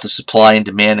to laws of supply and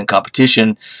demand and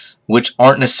competition, which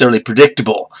aren't necessarily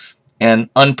predictable.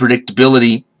 And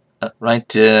unpredictability,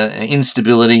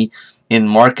 instability in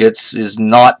markets is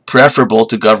not preferable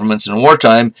to governments in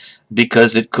wartime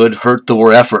because it could hurt the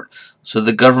war effort. So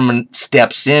the government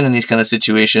steps in these kind of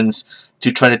situations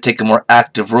to try to take a more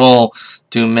active role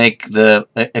to make the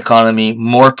economy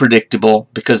more predictable,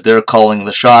 because they're calling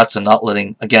the shots and not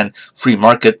letting, again, free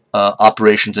market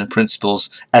operations and principles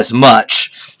as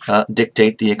much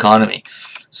dictate the economy.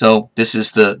 So this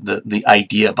is the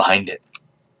idea behind it.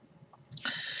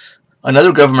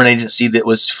 Another government agency that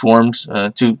was formed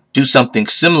to do something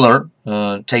similar,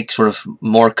 take sort of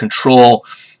more control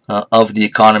of the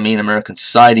economy in American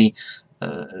society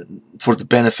for the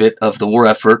benefit of the war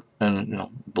effort, and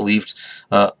believed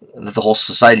that the whole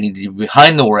society needed to be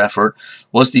behind the war effort,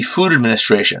 was the Food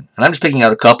Administration. And I'm just picking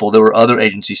out a couple. There were other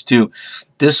agencies too.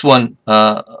 This one,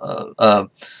 the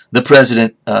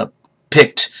president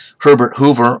picked Herbert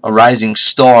Hoover, a rising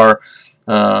star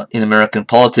in American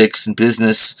politics and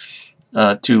business,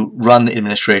 to run the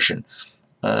administration.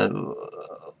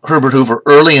 Herbert Hoover,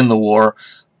 early in the war,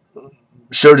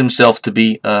 showed himself to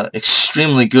be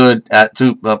extremely good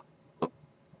through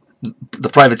the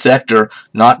private sector,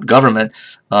 not government,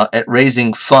 at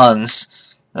raising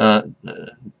funds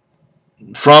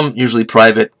from usually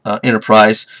private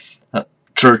enterprise,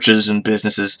 churches and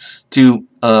businesses, to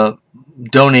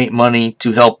donate money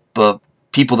to help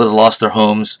people that had lost their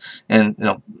homes and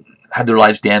had their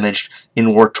lives damaged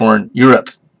in war-torn Europe,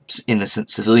 innocent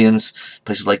civilians,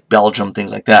 places like Belgium,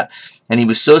 things like that. And he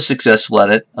was so successful at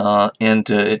it, and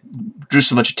it drew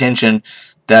so much attention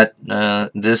that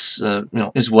this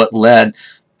is what led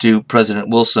to President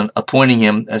Wilson appointing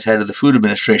him as head of the Food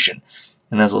Administration.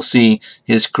 And as we'll see,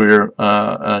 his career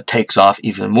takes off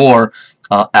even more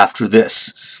after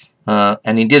this.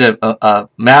 And he did a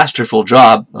masterful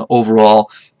job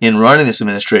overall in running this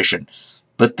administration.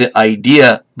 But the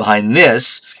idea behind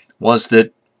this was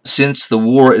that since the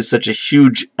war is such a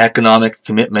huge economic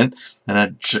commitment and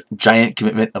a giant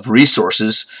commitment of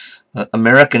resources,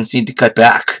 Americans need to cut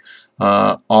back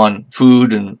on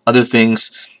food and other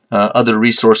things, other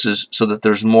resources, so that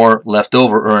there's more left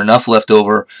over, or enough left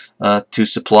over to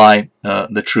supply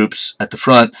the troops at the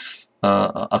front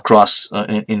across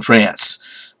in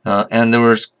France. And there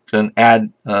was an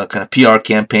ad kind of PR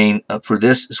campaign for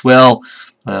this as well.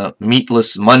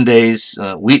 Meatless Mondays,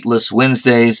 wheatless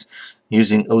Wednesdays,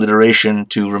 using alliteration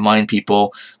to remind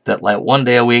people that, like, one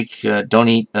day a week, don't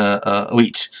eat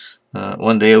wheat.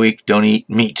 One day a week, don't eat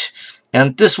meat.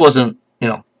 And this wasn't,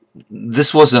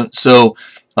 this wasn't so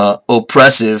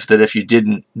oppressive that if you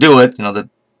didn't do it, the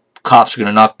cops are going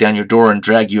to knock down your door and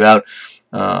drag you out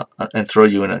and throw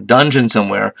you in a dungeon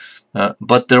somewhere.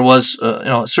 But there was,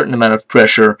 a certain amount of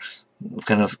pressure,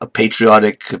 kind of a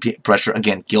patriotic pressure,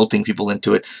 again, guilting people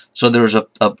into it. So there was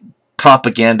a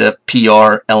propaganda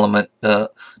PR element to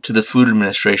the Food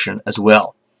Administration as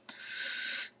well.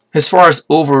 As far as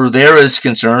over there is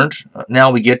concerned, now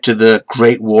we get to the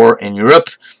Great War in Europe,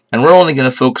 and we're only going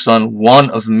to focus on one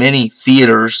of many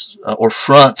theaters or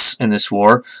fronts in this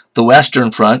war, the Western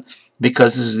Front,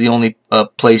 because this is the only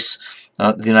place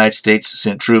the United States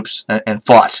sent troops and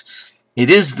fought. It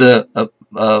is the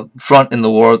front in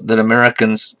the war that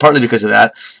Americans, partly because of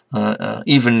that,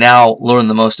 even now learn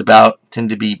the most about, tend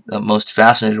to be most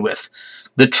fascinated with.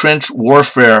 The trench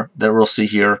warfare that we'll see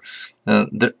here,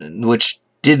 which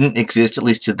didn't exist, at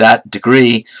least to that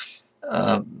degree,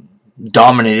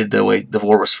 dominated the way the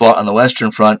war was fought on the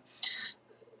Western Front,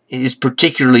 is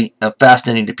particularly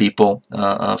fascinating to people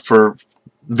for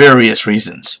various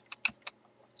reasons.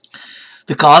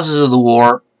 The causes of the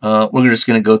war, we're just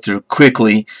going to go through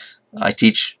quickly. I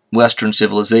teach Western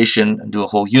civilization and do a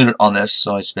whole unit on this,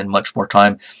 so I spend much more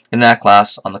time in that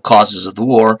class on the causes of the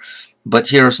war. But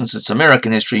here, since it's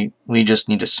American history, we just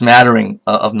need a smattering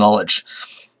of knowledge.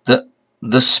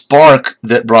 The spark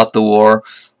that brought the war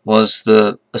was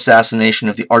the assassination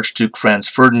of the Archduke Franz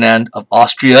Ferdinand of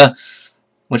Austria,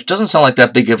 which doesn't sound like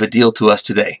that big of a deal to us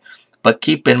today. But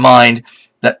keep in mind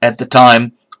that at the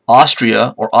time,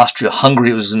 Austria, or Austria-Hungary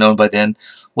it was known by then,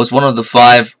 was one of the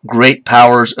 5 great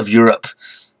powers of Europe,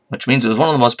 which means it was one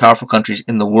of the most powerful countries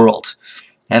in the world.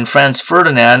 And Franz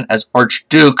Ferdinand, as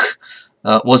Archduke,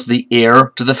 was the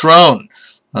heir to the throne,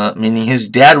 meaning his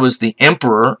dad was the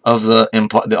emperor of the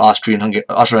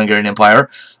Austro-Hungarian Empire,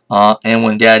 and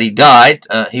when Daddy died,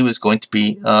 he was going to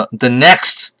be the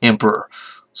next emperor.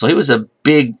 So he was a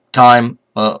big-time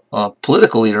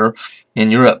political leader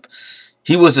in Europe.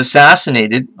 He was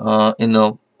assassinated in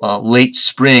the late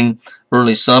spring,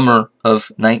 early summer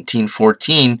of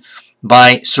 1914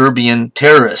 by Serbian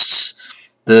terrorists.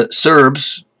 The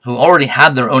Serbs, who already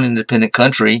had their own independent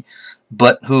country,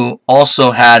 but who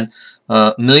also had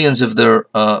millions of their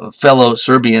fellow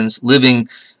Serbians living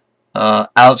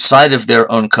outside of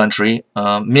their own country,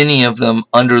 many of them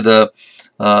under the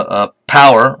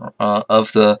power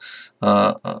of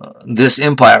this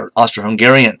empire,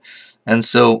 Austro-Hungarian. And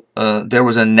so there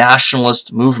was a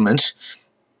nationalist movement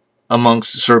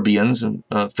amongst Serbians and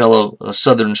fellow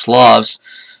southern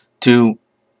Slavs to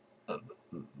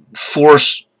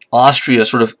force Austria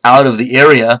sort of out of the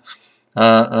area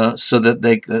so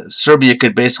that Serbia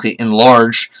could basically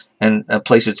enlarge and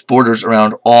place its borders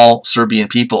around all Serbian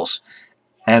peoples.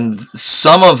 And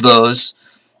some of those,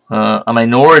 a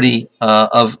minority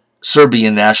of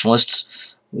Serbian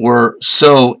nationalists, were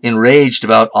so enraged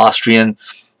about Austrian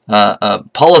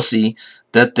policy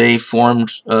that they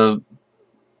formed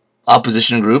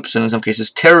opposition groups and in some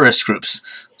cases terrorist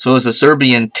groups. So it was a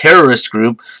Serbian terrorist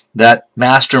group that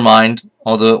masterminded,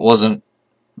 although it wasn't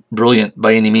brilliant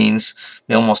by any means,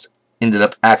 they almost ended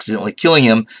up accidentally killing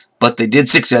him, but they did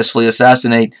successfully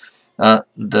assassinate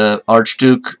the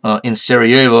Archduke in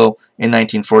Sarajevo in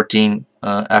 1914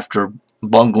 after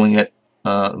bungling it.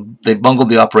 They bungled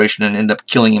the operation and ended up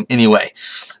killing him anyway.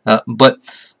 But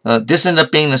this ended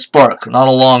up being the spark, not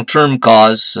a long-term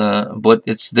cause, but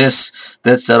it's this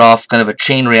that set off kind of a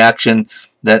chain reaction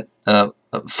that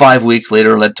 5 weeks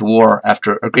later led to war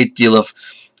after a great deal of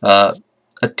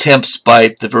attempts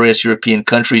by the various European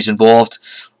countries involved,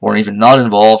 or even not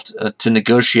involved, to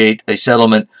negotiate a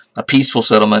settlement, a peaceful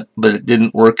settlement, but it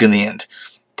didn't work in the end,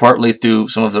 partly through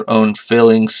some of their own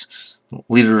failings,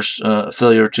 leaders'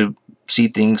 failure to see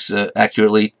things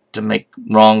accurately, to make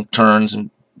wrong turns and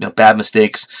bad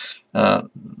mistakes.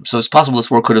 So it's possible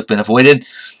this war could have been avoided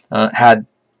had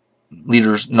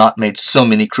leaders not made so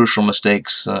many crucial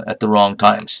mistakes at the wrong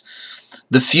times.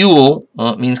 The fuel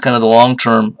means kind of the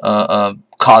long-term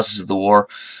causes of the war.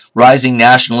 Rising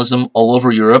nationalism all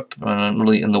over Europe, and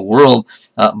really in the world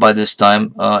by this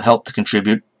time, helped to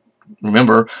contribute.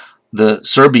 Remember, the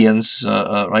Serbians,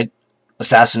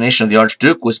 assassination of the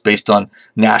Archduke was based on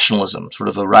nationalism, sort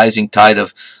of a rising tide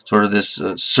of sort of this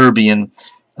Serbian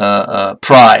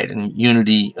pride and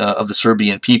unity of the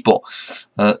Serbian people.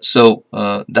 So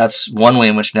that's one way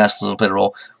in which nationalism played a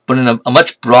role. But in a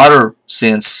much broader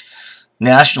sense,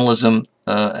 nationalism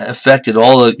affected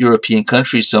all the European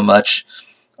countries so much,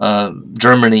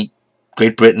 Germany,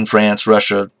 Great Britain, France,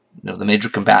 Russia, the major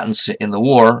combatants in the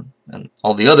war, and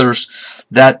all the others,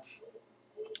 that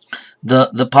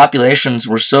the populations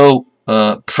were so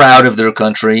proud of their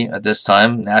country at this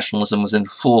time. Nationalism was in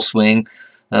full swing.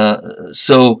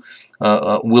 So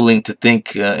willing to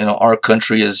think our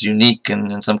country is unique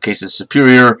and in some cases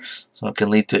superior, so it can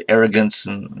lead to arrogance,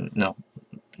 and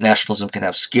nationalism can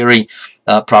have scary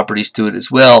properties to it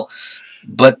as well.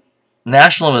 But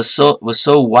nationalism was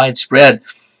so widespread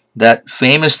that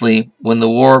famously, when the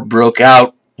war broke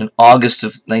out in August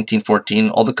of 1914,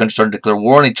 all the countries started to declare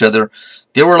war on each other.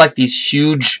 There were like these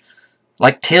huge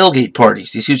tailgate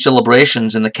parties, these huge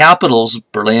celebrations in the capitals,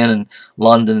 Berlin and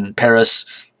London and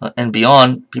Paris and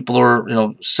beyond. People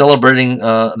are, celebrating,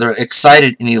 they're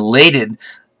excited and elated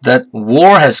that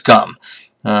war has come,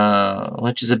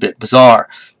 which is a bit bizarre.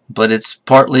 But it's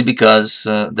partly because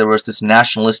there was this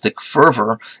nationalistic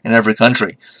fervor in every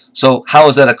country. So how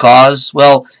is that a cause?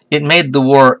 Well, it made the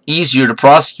war easier to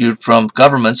prosecute from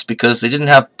governments because they didn't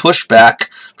have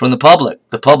pushback from the public.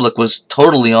 The public was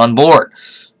totally on board,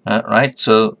 right?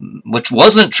 So, which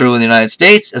wasn't true in the United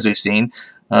States, as we've seen.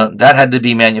 That had to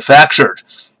be manufactured.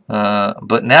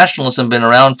 But nationalism had been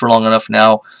around for long enough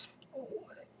now.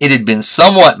 It had been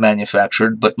somewhat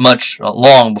manufactured, but much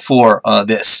long before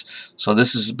this. So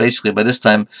this is basically, by this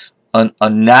time, a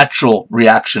natural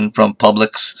reaction from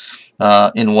publics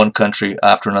in one country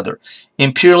after another.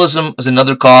 Imperialism is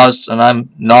another cause, and I'm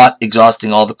not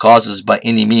exhausting all the causes by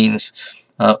any means.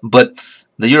 But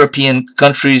the European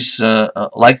countries,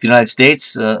 like the United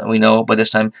States, we know by this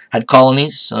time, had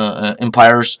colonies,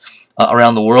 empires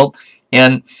around the world.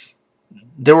 And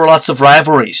there were lots of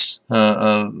rivalries.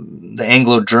 The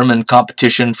Anglo-German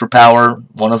competition for power,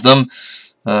 one of them,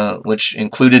 which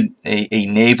included a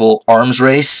naval arms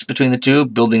race between the two,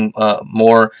 building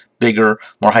more bigger,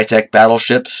 more high-tech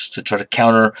battleships to try to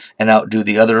counter and outdo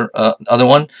the other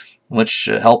one, which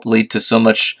helped lead to so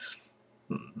much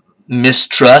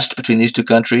mistrust between these two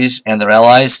countries and their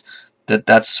allies that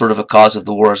that's sort of a cause of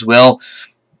the war as well.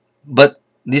 But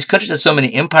these countries had so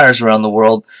many empires around the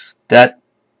world that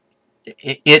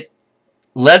it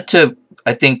led to,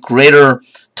 I think, greater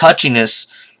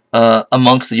touchiness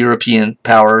amongst the European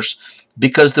powers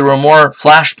because there were more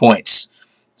flashpoints.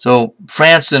 So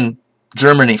France and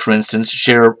Germany, for instance,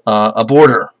 share a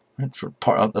border. Right?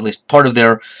 For at least part of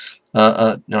their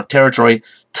territory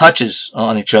touches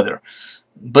on each other.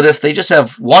 But if they just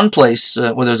have one place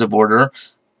where there's a border,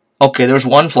 okay, there's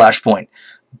one flashpoint.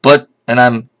 But, and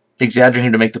I'm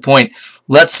exaggerating to make the point,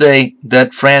 let's say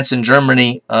that France and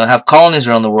Germany have colonies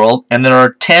around the world, and there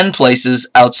are 10 places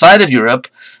outside of Europe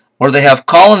where they have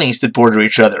colonies that border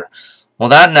each other. Well,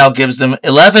 that now gives them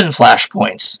 11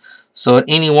 flashpoints. So at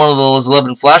any one of those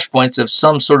 11 flashpoints, if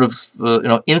some sort of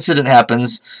incident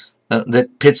happens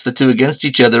that pits the two against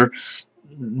each other,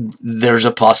 there's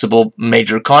a possible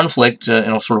major conflict,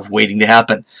 sort of waiting to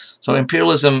happen. So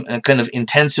imperialism kind of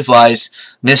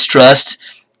intensifies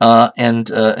mistrust and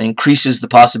increases the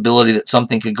possibility that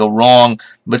something could go wrong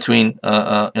between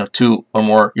two or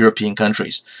more European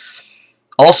countries.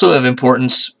 Also of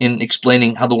importance in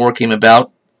explaining how the war came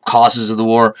about, causes of the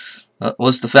war,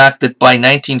 was the fact that by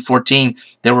 1914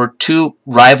 there were two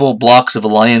rival blocks of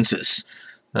alliances.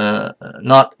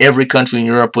 Not every country in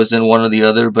Europe was in one or the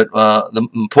other, but the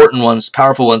important ones,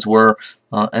 powerful ones were,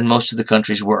 and most of the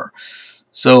countries were.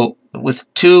 So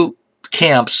with two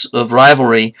camps of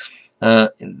rivalry,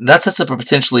 that sets up a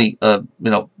potentially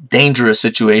dangerous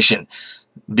situation,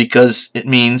 because it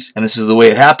means, and this is the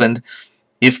way it happened,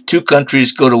 if two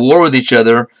countries go to war with each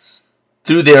other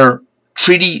through their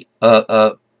treaty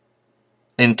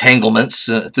entanglements,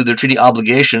 through their treaty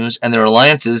obligations and their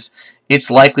alliances,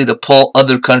 it's likely to pull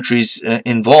other countries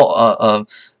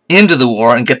into the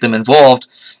war and get them involved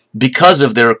because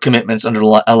of their commitments under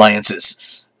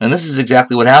alliances. And this is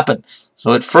exactly what happened.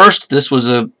 So at first, this was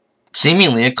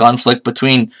seemingly a conflict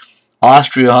between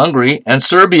Austria-Hungary and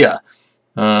Serbia,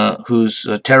 whose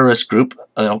terrorist group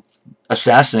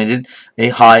assassinated a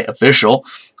high official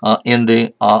in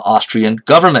the Austrian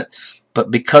government.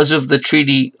 But because of the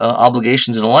treaty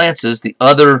obligations and alliances, the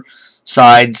other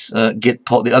sides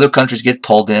the other countries get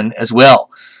pulled in as well.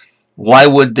 Why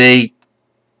would they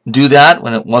do that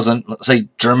when it wasn't, let's say,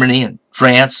 Germany and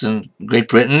France and Great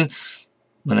Britain,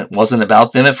 when it wasn't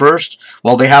about them at first?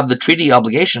 Well, they have the treaty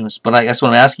obligations, but I guess what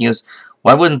I'm asking is,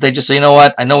 why wouldn't they just say, you know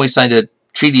what, I know we signed a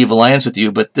treaty of alliance with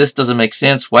you, but this doesn't make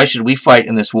sense. Why should we fight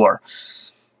in this war?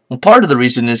 Well, part of the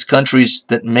reason is countries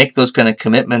that make those kind of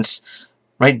commitments,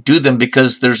 right, do them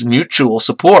because there's mutual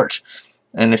support.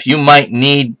 And if you might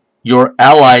need your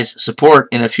allies' support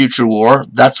in a future war,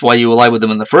 that's why you ally with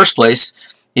them in the first place.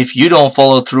 If you don't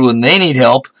follow through and they need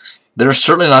help, they're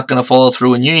certainly not going to follow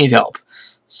through when you need help.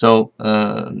 So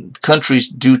countries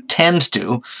do tend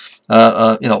to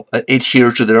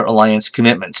adhere to their alliance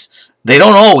commitments. They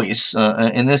don't always.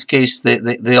 In this case,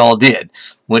 they all did,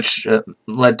 which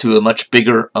led to a much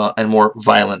bigger and more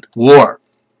violent war.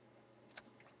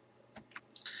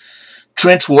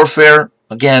 Trench warfare,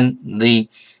 again, the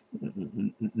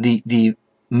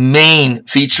main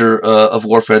feature of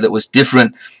warfare that was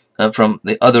different from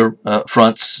the other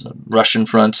fronts, Russian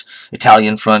front,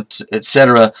 Italian front,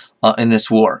 etc., in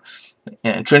this war.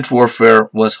 And trench warfare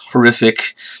was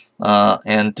horrific,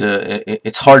 and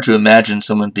it's hard to imagine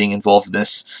someone being involved in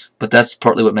this, but that's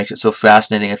partly what makes it so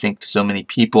fascinating, I think, to so many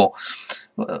people.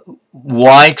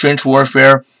 Why trench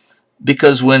warfare?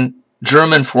 Because when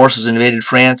German forces invaded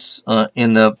France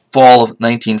in the fall of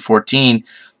 1914,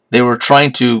 they were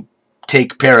trying to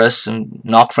take Paris and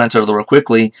knock France out of the war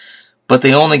quickly, but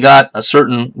they only got a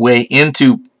certain way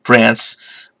into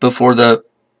France before the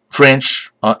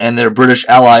French and their British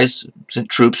allies, sent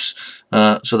troops,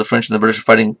 so the French and the British are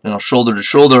fighting, shoulder to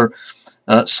shoulder,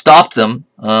 stopped them,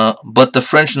 but the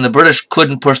French and the British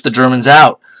couldn't push the Germans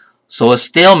out. So a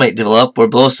stalemate developed where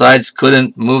both sides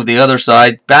couldn't move the other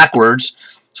side backwards,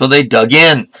 so they dug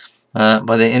in.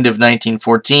 By the end of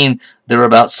 1914, there were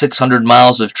about 600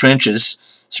 miles of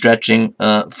trenches stretching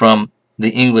from the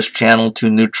English Channel to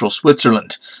neutral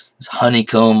Switzerland. This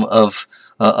honeycomb of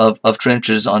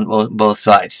trenches on both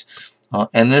sides.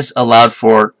 And this allowed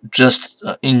for just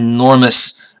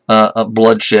enormous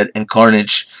bloodshed and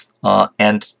carnage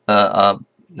and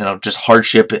just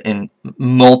hardship in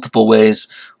multiple ways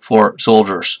for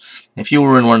soldiers. If you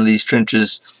were in one of these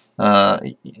trenches,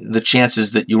 the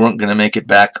chances that you weren't going to make it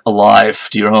back alive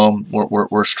to your home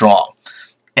were strong.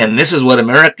 And this is what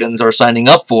Americans are signing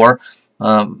up for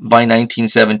by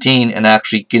 1917 and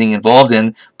actually getting involved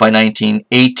in by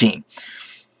 1918.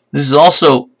 This is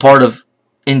also part of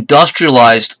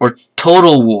industrialized or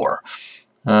total war.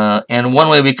 And one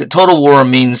way total war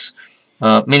means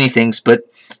many things, but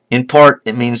in part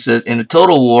it means that in a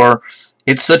total war,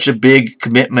 it's such a big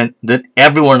commitment that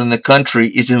everyone in the country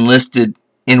is enlisted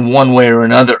in one way or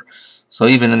another. So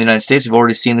even in the United States, we've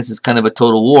already seen this as kind of a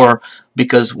total war,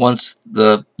 because once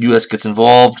the U.S. gets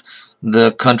involved,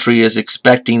 the country is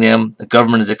expecting them, the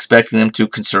government is expecting them to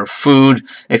conserve food,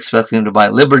 expecting them to buy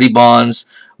Liberty bonds.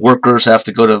 Workers have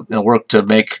to go to work to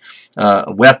make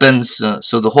weapons.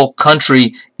 So the whole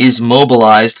country is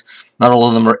mobilized. Not all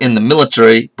of them are in the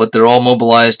military, but they're all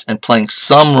mobilized and playing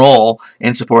some role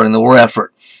in supporting the war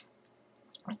effort.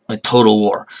 A total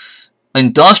war.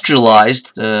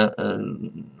 Industrialized,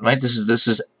 right? This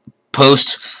is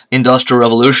post-industrial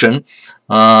revolution,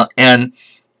 and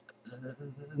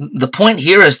the point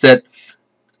here is that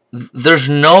there's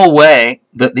no way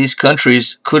that these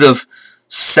countries could have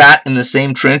sat in the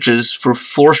same trenches for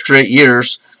 4 straight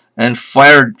years and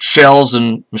fired shells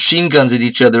and machine guns at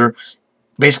each other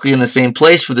basically in the same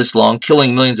place for this long,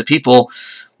 killing millions of people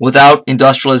without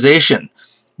industrialization.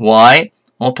 Why?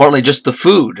 Well, partly just the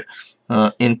food.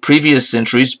 In previous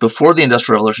centuries, before the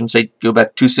Industrial Revolution, say go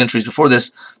back 2 centuries before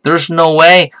this, there's no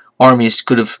way armies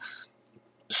could have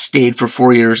stayed for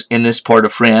 4 years in this part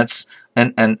of France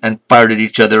and fired at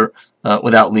each other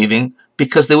without leaving,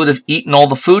 because they would have eaten all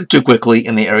the food too quickly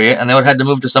in the area and they would have had to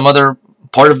move to some other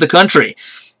part of the country.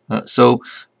 So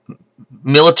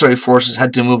military forces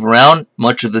had to move around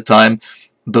much of the time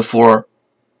before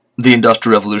the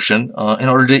Industrial Revolution in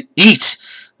order to eat.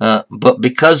 But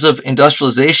because of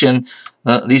industrialization,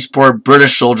 these poor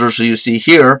British soldiers who you see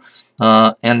here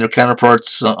and their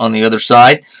counterparts on the other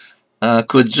side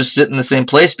could just sit in the same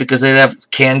place because they'd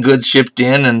have canned goods shipped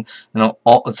in, and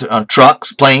on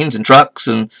trucks, planes and trucks,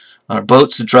 and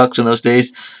boats and trucks in those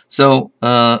days. So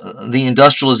the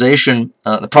industrialization,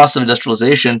 the process of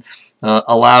industrialization,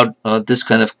 allowed this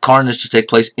kind of carnage to take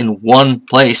place in one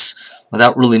place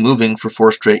without really moving for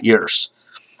 4 straight years.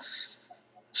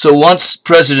 So once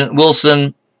President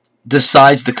Wilson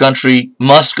decides the country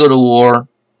must go to war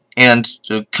and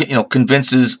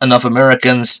convinces enough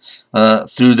Americans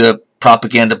through the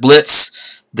propaganda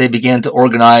blitz, they began to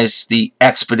organize the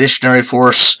Expeditionary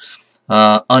Force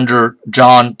under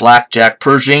John Blackjack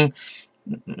Pershing.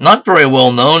 Not very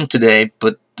well known today,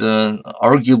 but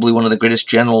arguably one of the greatest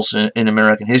generals in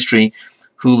American history,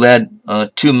 who led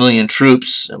 2 million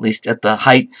troops, at least at the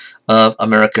height of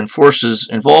American forces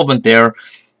involvement there.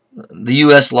 The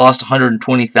U.S. lost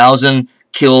 120,000,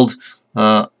 killed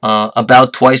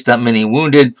about twice that many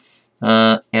wounded,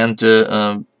 and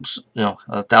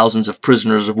thousands of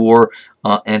prisoners of war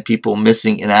and people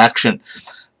missing in action.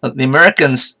 The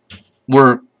Americans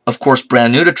were, of course,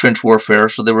 brand new to trench warfare,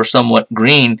 so they were somewhat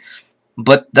green,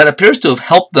 but that appears to have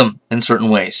helped them in certain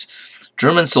ways.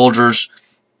 German soldiers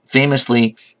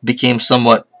famously became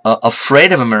somewhat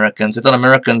afraid of Americans. They thought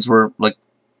Americans were like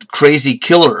crazy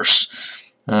killers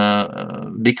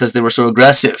because they were so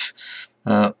aggressive.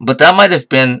 But that might have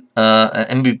been,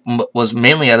 and was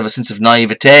mainly out of a sense of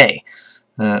naivete.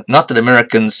 Not that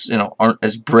Americans, aren't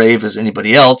as brave as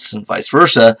anybody else, and vice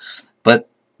versa, but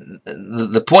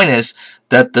the point is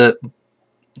that the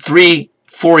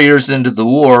 3-4 years into the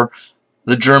war,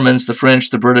 the Germans, the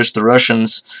French, the British, the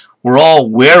Russians were all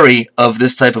wary of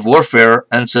this type of warfare,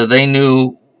 and so they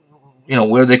knew,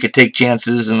 where they could take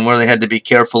chances and where they had to be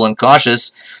careful and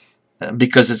cautious,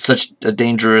 because it's such a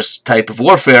dangerous type of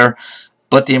warfare.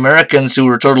 but the Americans, who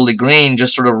were totally green,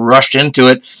 just sort of rushed into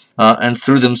it and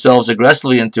threw themselves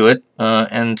aggressively into it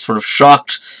and sort of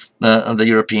shocked the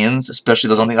Europeans, especially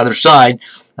those on the other side,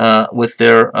 with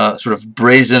their sort of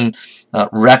brazen,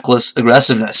 reckless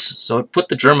aggressiveness. So it put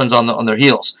the Germans on their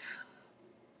heels.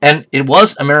 And it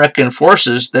was American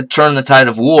forces that turned the tide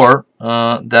of war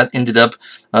that ended up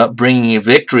bringing a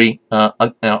victory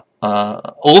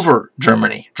over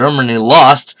Germany. Germany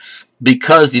lost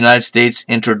because the United States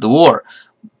entered the war.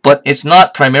 But it's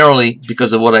not primarily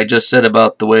because of what I just said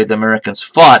about the way the Americans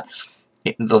fought,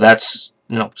 though that's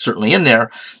certainly in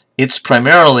there. It's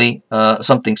primarily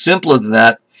something simpler than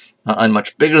that and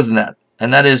much bigger than that.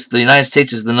 And that is, the United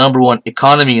States is the #1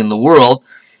 economy in the world,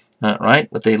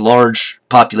 right, with a large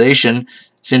population.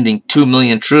 Sending 2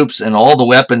 million troops and all the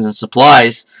weapons and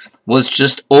supplies was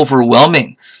just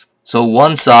overwhelming. So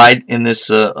one side in this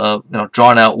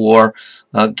drawn-out war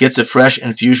gets a fresh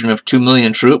infusion of 2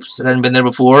 million troops that hadn't been there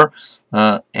before,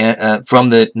 from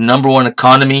the #1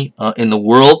 economy in the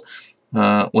world,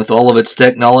 with all of its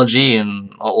technology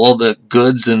and all the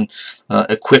goods and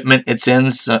equipment it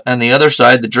sends. And the other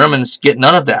side, the Germans, get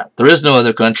none of that. There is no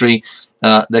other country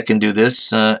that can do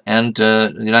this, and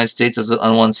the United States is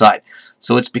on one side.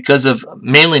 So it's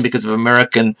mainly because of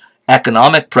American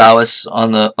economic prowess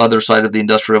on the other side of the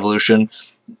Industrial Revolution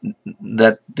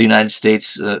that the United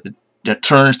States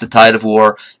turns the tide of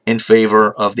war in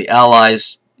favor of the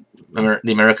Allies.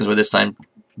 The Americans were this time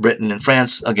Britain and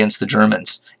France against the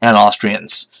Germans and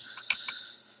Austrians.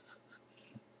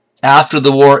 After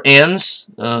the war ends,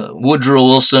 Woodrow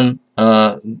Wilson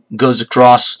goes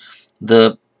across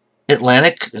the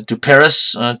Atlantic to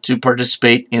Paris to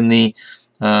participate in the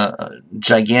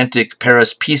gigantic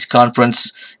Paris Peace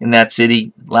Conference in that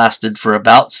city. Lasted for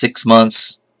about 6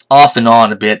 months, off and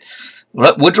on a bit.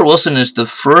 Woodrow Wilson was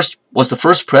the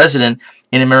first president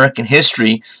in American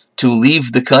history to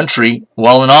leave the country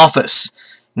while in office.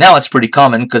 Now it's pretty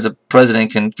common because a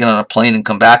president can get on a plane and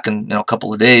come back in a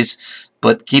couple of days.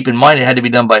 But keep in mind, it had to be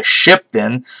done by ship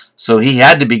then, so he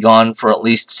had to be gone for at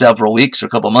least several weeks or a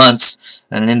couple months,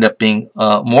 and it ended up being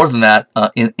more than that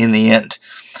in the end.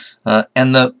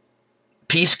 And the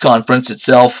peace conference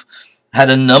itself had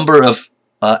a number of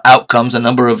outcomes, a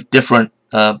number of different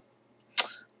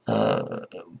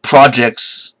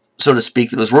projects, so to speak,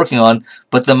 that it was working on,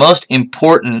 but the most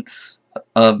important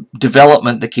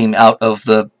development that came out of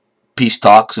the peace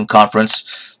talks and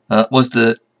conference was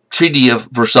the Treaty of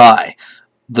Versailles,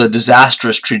 the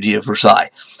disastrous Treaty of Versailles.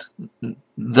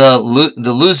 The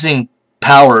losing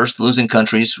powers, the losing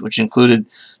countries, which included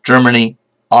Germany,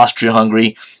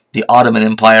 Austria-Hungary, the Ottoman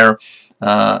Empire,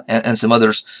 and some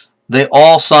others, they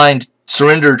all signed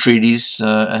surrender treaties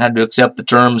and had to accept the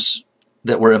terms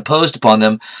that were imposed upon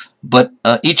them, but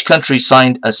each country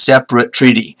signed a separate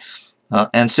treaty.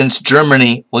 And since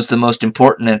Germany was the most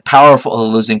important and powerful of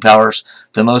the losing powers,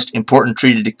 the most important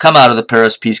treaty to come out of the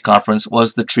Paris Peace Conference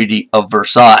was the Treaty of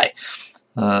Versailles.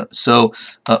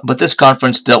 But this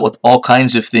conference dealt with all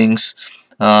kinds of things,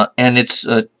 and its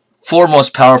four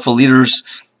most powerful leaders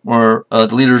were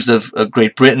the leaders of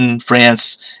Great Britain,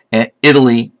 France, and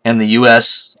Italy, and the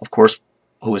U.S., of course,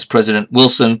 who was President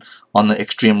Wilson on the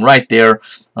extreme right there.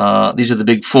 These are the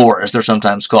Big Four, as they're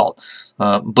sometimes called.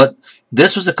 But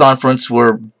this was a conference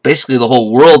where basically the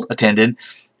whole world attended,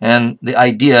 and the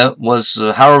idea was,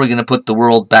 how are we going to put the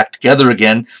world back together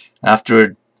again after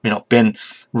it been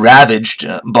ravaged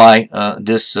by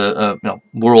this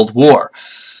world war?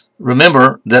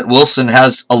 Remember that Wilson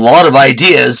has a lot of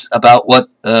ideas about what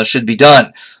should be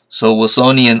done, so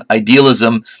Wilsonian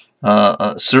idealism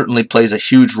certainly plays a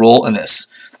huge role in this.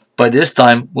 By this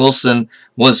time, Wilson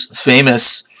was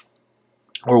famous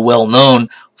or well known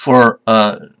for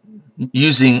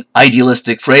using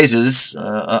idealistic phrases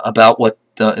about what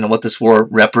this war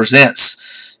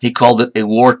represents. He called it a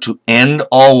war to end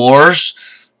all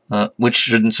wars, which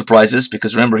shouldn't surprise us,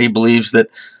 because remember, he believes that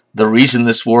the reason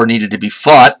this war needed to be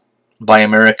fought by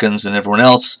Americans and everyone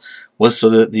else was so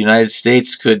that the United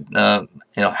States could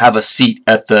have a seat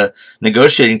at the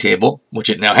negotiating table, which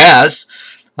it now has,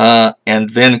 and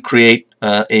then create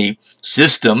a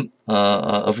system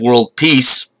of world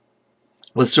peace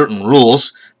with certain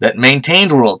rules that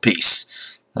maintained world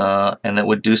peace, and that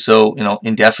would do so,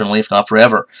 indefinitely, if not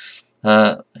forever.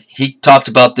 He talked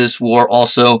about this war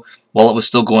also while it was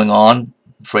still going on.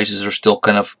 Phrases are still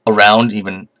kind of around,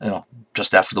 even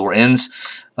just after the war ends,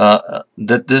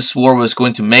 that this war was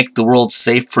going to make the world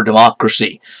safe for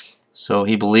democracy. So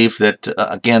he believed that,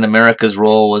 again, America's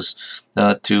role was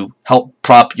to help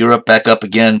prop Europe back up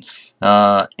again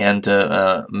and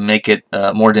make it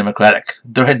more democratic.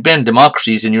 There had been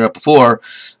democracies in Europe before,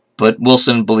 but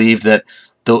Wilson believed that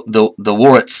the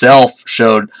war itself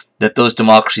showed that those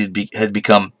democracies had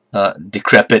become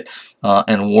decrepit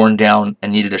and worn down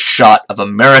and needed a shot of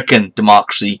American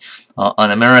democracy,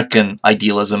 an American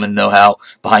idealism and know-how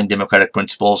behind democratic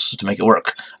principles to make it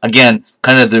work. Again,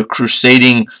 kind of the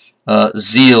crusading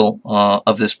zeal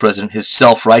of this president, his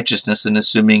self-righteousness in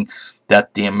assuming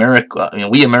that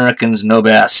we Americans know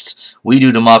best. We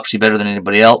do democracy better than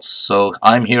anybody else, so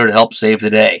I'm here to help save the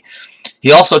day.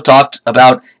 He also talked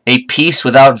about a peace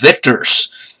without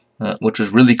victors, which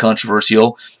was really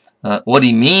controversial. What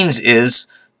he means is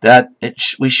that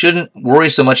we shouldn't worry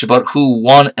so much about who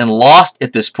won and lost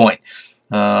at this point.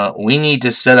 We need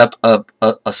to set up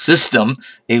a system,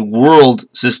 a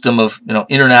world system of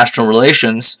international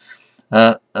relations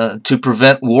to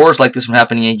prevent wars like this from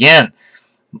happening again.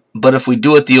 But if we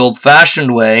do it the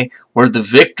old-fashioned way, where the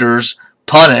victors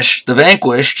punish the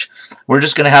vanquished, we're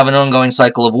just going to have an ongoing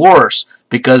cycle of wars.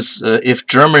 Because if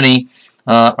Germany,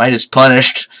 is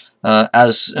punished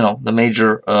as the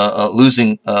major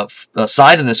losing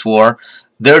side in this war,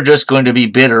 they're just going to be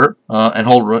bitter and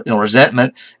hold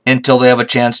resentment until they have a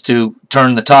chance to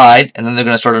turn the tide, and then they're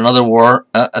going to start another war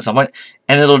at some point,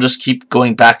 and it'll just keep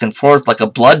going back and forth like a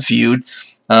blood feud,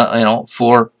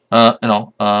 for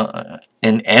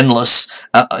an endless,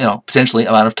 potentially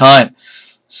amount of time.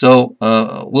 So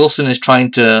Wilson is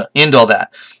trying to end all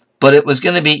that, but it was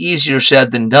going to be easier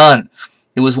said than done.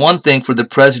 It was one thing for the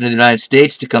President of the United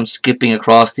States to come skipping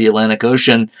across the Atlantic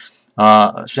Ocean,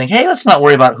 saying, hey, let's not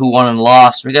worry about who won and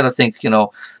lost. We got to think,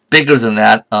 bigger than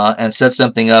that, and set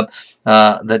something up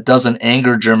that doesn't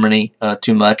anger Germany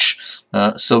too much,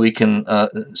 so we can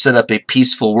set up a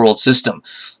peaceful world system.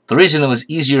 The reason it was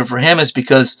easier for him is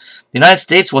because the United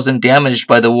States wasn't damaged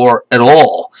by the war at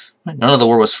all. None of the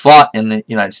war was fought in the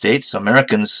United States, so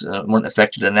Americans weren't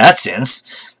affected in that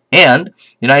sense. And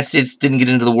the United States didn't get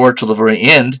into the war till the very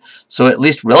end, so at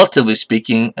least relatively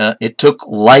speaking, it took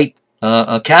light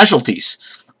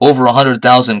casualties. Over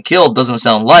 100,000 killed doesn't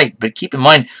sound light, but keep in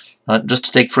mind, just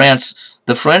to take France,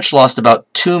 the French lost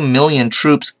about 2 million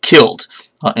troops killed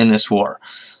in this war.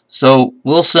 So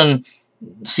Wilson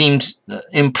seemed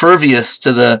impervious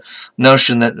to the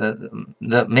notion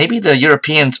that maybe the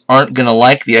Europeans aren't going to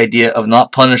like the idea of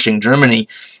not punishing Germany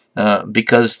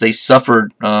because they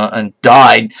suffered and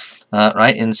died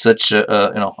in such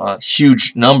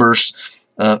huge numbers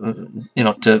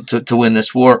to win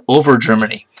this war over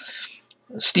Germany.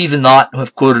 Stephen Knott, who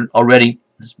I've quoted already,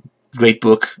 great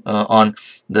book on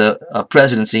the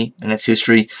presidency and its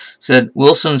history, said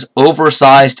Wilson's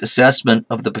oversized assessment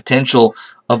of the potential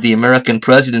of the American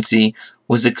presidency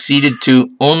was exceeded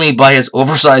to only by his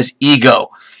oversized ego.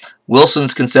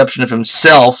 Wilson's conception of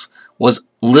himself was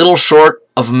little short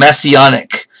of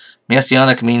messianic.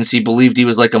 Messianic means he believed he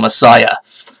was like a messiah,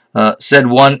 said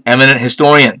one eminent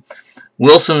historian.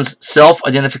 Wilson's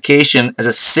self-identification as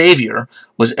a savior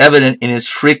was evident in his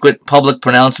frequent public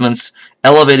pronouncements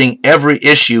elevating every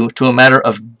issue to a matter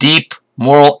of deep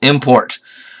moral import.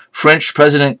 French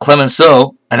President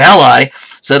Clemenceau, an ally,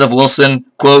 said of Wilson,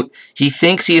 quote, he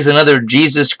thinks he is another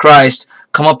Jesus Christ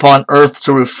come upon earth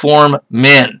to reform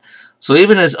men. So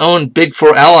even his own Big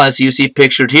Four allies you see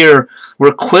pictured here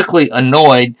were quickly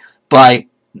annoyed by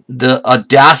the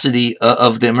audacity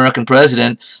of the American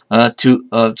president to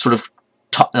sort of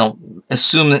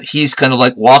assume that he's kind of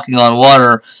like walking on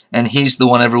water and he's the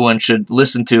one everyone should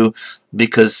listen to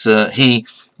because he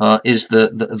is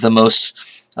the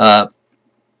most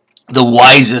the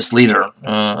wisest leader,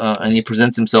 and he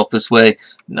presents himself this way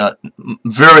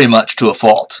very much to a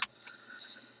fault.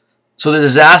 So the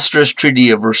disastrous Treaty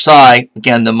of Versailles,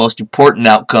 again the most important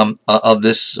outcome of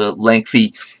this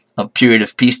lengthy period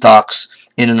of peace talks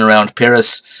in and around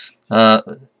Paris,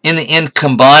 in the end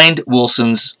combined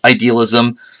Wilson's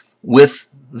idealism with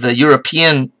the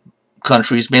European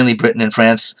countries, mainly Britain and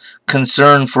France,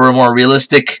 concern for a more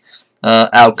realistic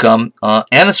outcome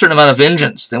and a certain amount of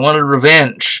vengeance. They wanted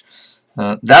revenge.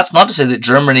 That's not to say that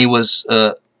Germany was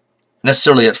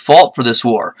necessarily at fault for this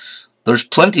war. There's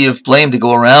plenty of blame to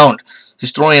go around.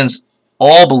 Historians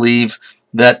all believe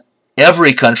that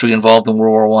every country involved in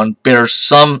World War I bears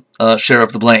some share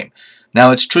of the blame.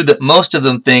 Now, it's true that most of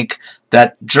them think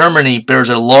that Germany bears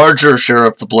a larger share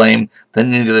of the blame than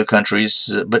any of the other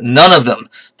countries, but none of them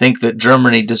think that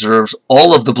Germany deserves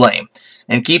all of the blame.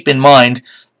 And keep in mind,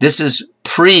 this is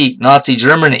pre-Nazi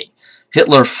Germany.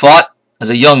 Hitler fought as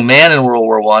a young man in World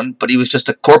War I, but he was just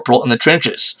a corporal in the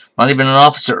trenches, not even an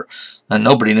officer. And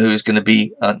nobody knew he was going to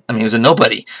be, he was a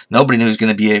nobody. Nobody knew he was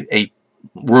going to be a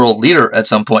world leader at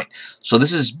some point. So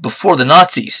this is before the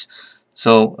Nazis.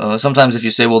 So sometimes if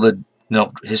you say, well,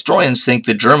 historians think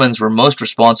the Germans were most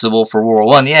responsible for World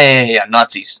War I. Yeah,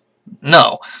 Nazis.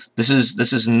 No, this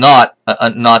is not a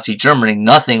Nazi Germany.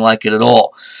 Nothing like it at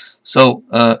all. So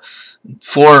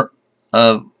for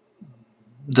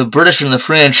the British and the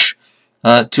French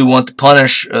to want to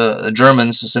punish the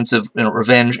Germans, a sense of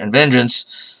revenge and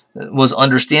vengeance, was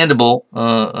understandable,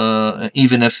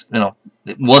 even if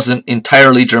it wasn't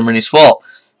entirely Germany's fault.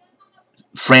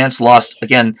 France lost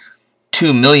again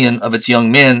 2 million of its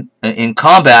young men in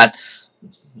combat.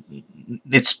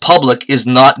 Its public is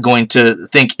not going to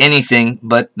think anything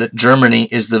but that Germany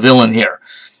is the villain here.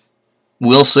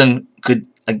 Wilson could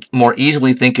more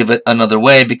easily think of it another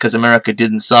way because America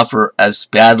didn't suffer as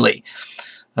badly.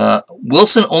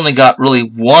 Wilson only got really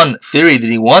one theory that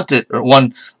he wanted, or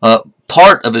one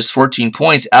part of his 14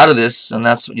 points out of this, and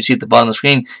that's what you see at the bottom of the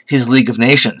screen, his League of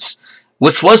Nations,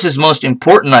 which was his most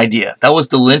important idea. That was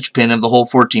the linchpin of the whole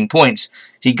 14 points.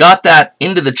 He got that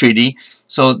into the treaty,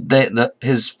 so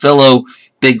his fellow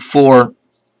Big Four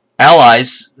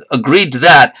allies agreed to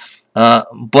that,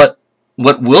 but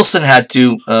what Wilson had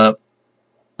to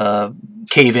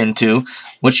cave into,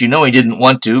 which he didn't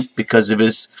want to because of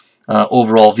his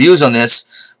overall views on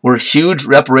this, were huge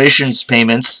reparations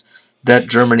payments that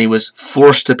Germany was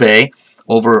forced to pay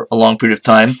over a long period of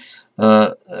time,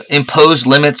 imposed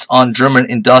limits on German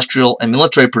industrial and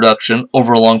military production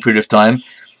over a long period of time.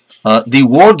 The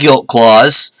War Guilt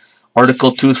Clause,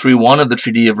 Article 231 of the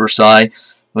Treaty of Versailles,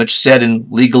 which said in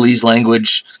legalese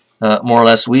language, more or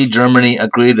less, we, Germany,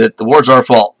 agree that the war's our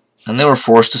fault, and they were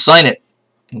forced to sign it.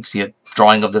 You can see a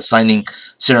drawing of the signing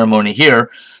ceremony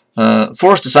here.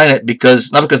 Forced to sign it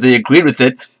because, not because they agreed with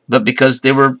it, but because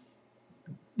they were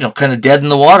kind of dead in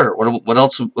the water. What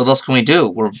else can we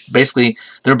do?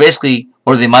 They're basically,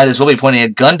 or they might as well be pointing a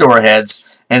gun to our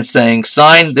heads and saying,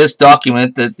 sign this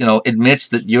document that admits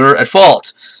that you're at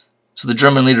fault. So the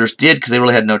German leaders did because they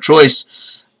really had no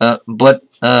choice. But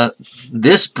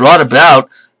this brought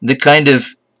about the kind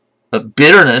of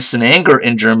bitterness and anger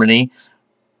in Germany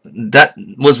that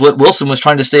was what Wilson was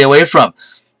trying to stay away from,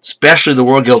 especially the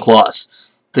War Guilt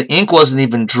Clause. The ink wasn't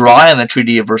even dry on the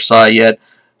Treaty of Versailles yet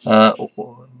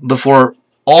before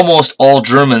almost all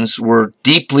Germans were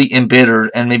deeply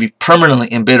embittered and maybe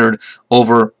permanently embittered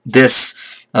over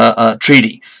this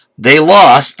treaty. They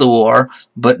lost the war,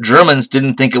 but Germans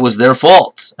didn't think it was their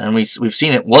fault, and we've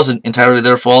seen it wasn't entirely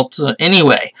their fault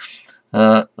anyway.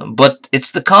 But it's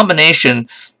the combination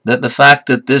that the fact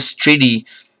that this treaty,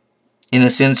 in a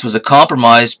sense, was a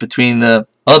compromise between the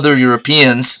other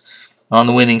Europeans on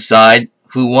the winning side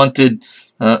who wanted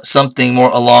something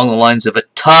more along the lines of a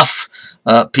tough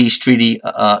peace treaty,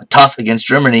 tough against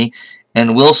Germany,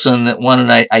 and Wilson that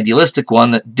wanted an idealistic one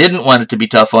that didn't want it to be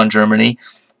tough on Germany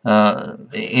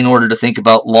in order to think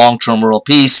about long-term world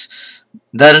peace,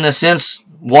 that in a sense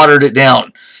watered it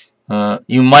down.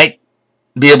 You might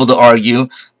be able to argue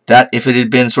that if it had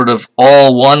been sort of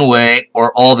all one way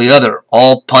or all the other,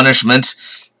 all punishment,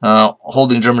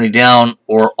 holding Germany down,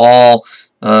 or all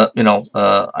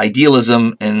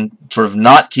idealism and sort of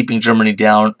not keeping Germany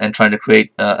down and trying to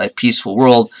create a peaceful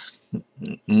world,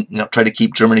 try to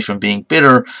keep Germany from being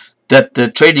bitter, that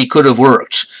the treaty could have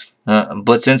worked.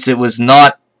 But since it was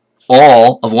not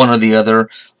all of one or the other,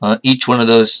 each one of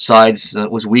those sides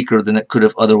was weaker than it could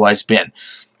have otherwise been.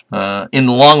 In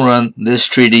the long run, this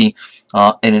treaty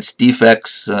and its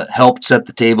defects helped set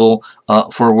the table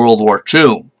for World War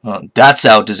II. That's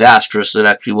how disastrous it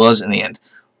actually was in the end,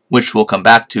 which we'll come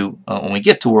back to when we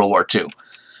get to World War II.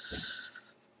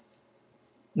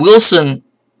 Wilson,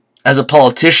 as a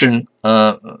politician,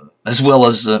 as well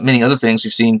as many other things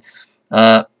we've seen,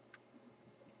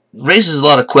 raises a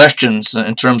lot of questions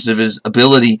in terms of his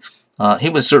ability. He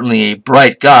was certainly a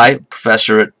bright guy,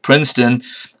 professor at Princeton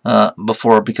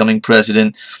before becoming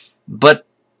president, but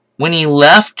when he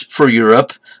left for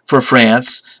Europe, for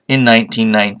France, in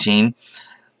 1919,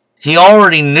 he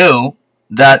already knew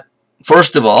that,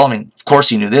 first of all, of course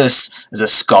he knew this as a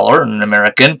scholar and an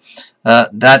American,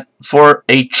 that for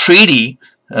a treaty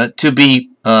to be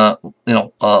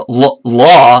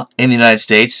law in the United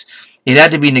States, it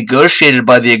had to be negotiated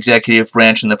by the executive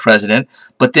branch and the president,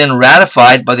 but then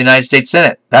ratified by the United States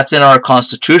Senate. That's in our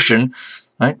Constitution,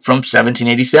 right, from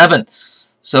 1787.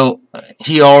 So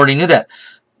he already knew that.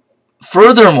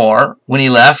 Furthermore, when he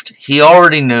left, he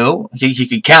already knew, he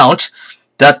could count,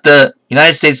 that the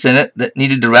United States Senate that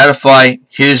needed to ratify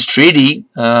his treaty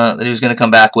that he was going to come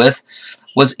back with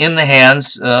was in the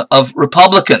hands of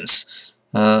Republicans.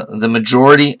 The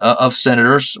majority of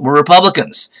senators were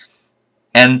Republicans.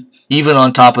 And even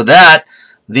on top of that,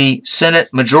 the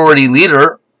Senate Majority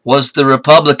Leader was the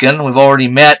Republican. We've already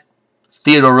met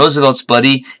Theodore Roosevelt's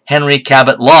buddy, Henry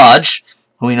Cabot Lodge,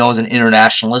 who we know is an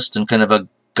internationalist and kind of a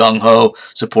gung-ho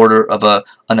supporter of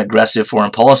an aggressive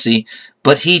foreign policy,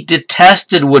 but he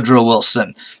detested Woodrow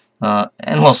Wilson,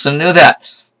 and Wilson knew that.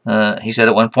 He said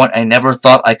at one point, "I never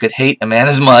thought I could hate a man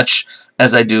as much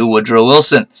as I do Woodrow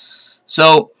Wilson."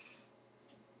 So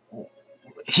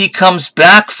he comes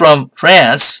back from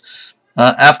France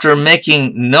after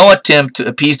making no attempt to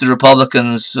appease the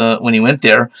Republicans when he went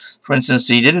there. For instance,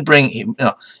 he didn't bring,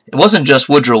 it wasn't just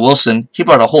Woodrow Wilson. He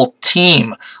brought a whole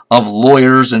team of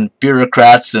lawyers and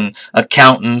bureaucrats and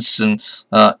accountants and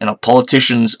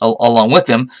politicians along with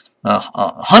him.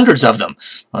 Hundreds of them.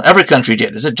 Every country did.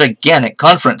 It was a gigantic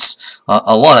conference.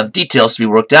 A lot of details to be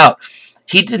worked out.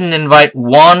 He didn't invite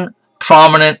one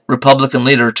prominent Republican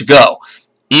leader to go,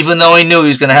 even though he knew he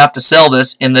was going to have to sell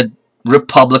this in the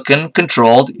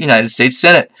Republican-controlled United States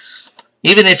Senate.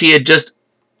 Even if he had just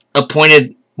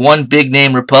appointed one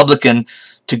big-name Republican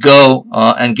to go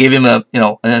and gave him an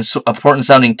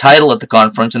important-sounding title at the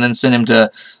conference, and then send him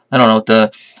to, I don't know,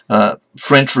 the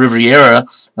French Riviera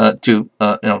to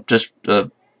just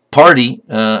party,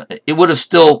 it would have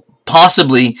still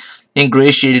possibly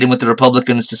ingratiated him with the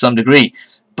Republicans to some degree.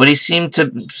 But he seemed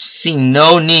to see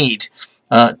no need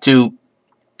to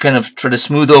kind of try to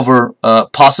smooth over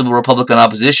possible Republican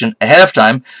opposition ahead of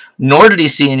time, nor did he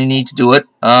see any need to do it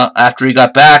after he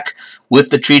got back with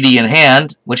the treaty in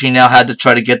hand, which he now had to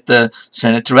try to get the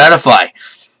Senate to ratify.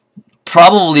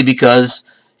 Probably because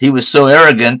he was so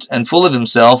arrogant and full of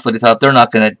himself that he thought, they're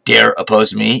not going to dare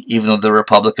oppose me, even though they're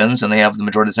Republicans and they have the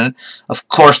majority of the Senate. Of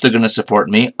course they're going to support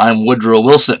me. I'm Woodrow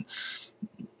Wilson.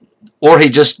 Or he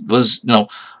just was,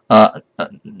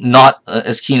 not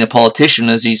as keen a politician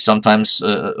as he sometimes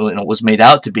was made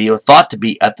out to be or thought to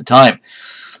be at the time.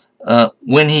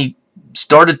 When he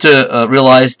started to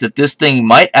realize that this thing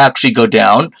might actually go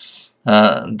down,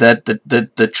 that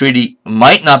the treaty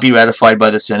might not be ratified by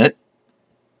the Senate,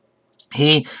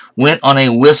 he went on a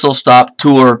whistle-stop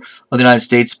tour of the United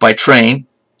States by train.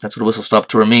 That's what a whistle-stop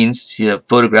tour means. You see a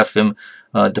photograph of him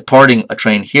departing a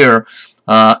train here,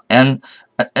 and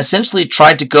essentially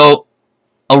tried to go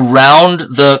around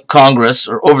the Congress,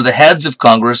 or over the heads of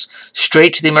Congress,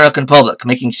 straight to the American public,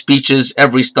 making speeches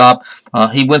every stop.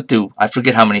 He went to, I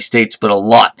forget how many states, but a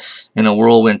lot in a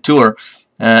whirlwind tour.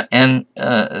 Remember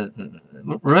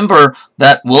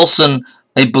that Wilson,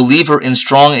 a believer in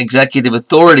strong executive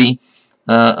authority,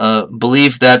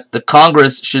 believed that the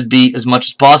Congress should be, as much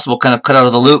as possible, kind of cut out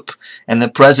of the loop, and the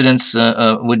presidents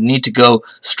would need to go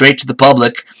straight to the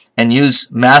public and use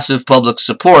massive public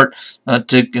support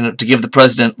to give the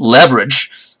president leverage,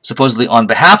 supposedly on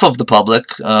behalf of the public,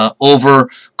 over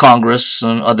Congress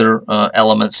and other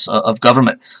elements of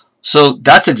government. So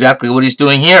that's exactly what he's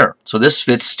doing here. So this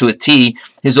fits to a T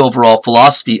his overall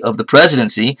philosophy of the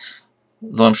presidency,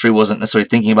 though I'm sure he wasn't necessarily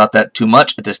thinking about that too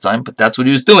much at this time, but that's what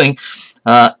he was doing.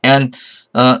 And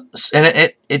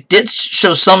it did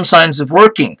show some signs of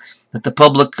working, that the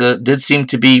public did seem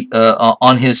to be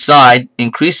on his side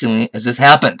increasingly as this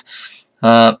happened.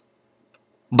 But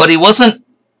he was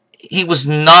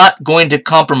not going to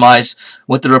compromise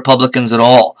with the Republicans at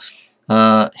all.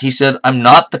 He said, "I'm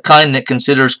not the kind that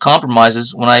considers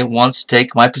compromises when I once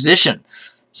take my position."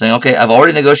 Saying, okay, I've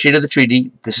already negotiated the treaty.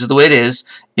 This is the way it is.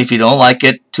 If you don't like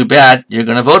it, too bad. You're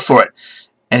going to vote for it.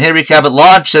 And Henry Cabot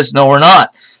Lodge says, no, we're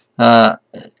not.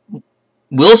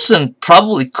 Wilson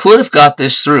probably could have got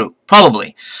this through,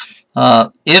 probably,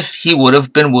 if he would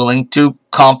have been willing to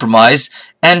compromise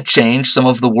and change some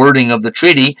of the wording of the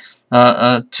treaty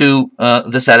to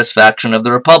the satisfaction of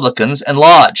the Republicans and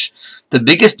Lodge. The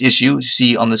biggest issue, you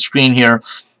see on the screen here,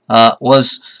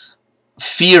 was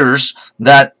fears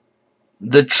that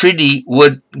the treaty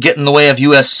would get in the way of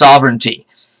U.S. sovereignty.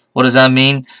 What does that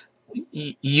mean?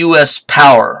 U.S.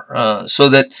 power, so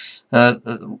that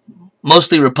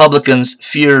mostly Republicans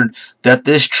feared that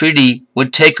this treaty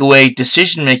would take away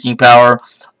decision-making power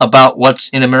about what's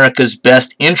in America's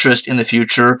best interest in the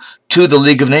future to the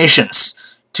League of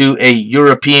Nations, to a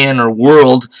European or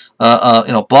world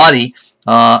body,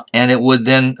 and it would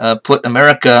then put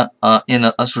America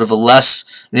in a sort of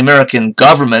the American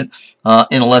government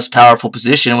in a less powerful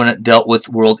position when it dealt with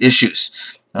world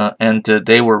issues. And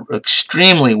they were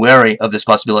extremely wary of this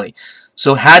possibility.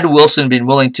 So had Wilson been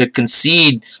willing to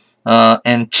concede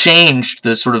and change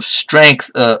the sort of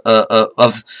strength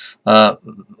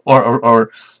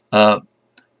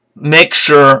make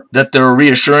sure that there were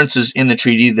reassurances in the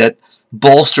treaty that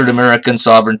bolstered American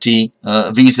sovereignty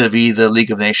vis-a-vis the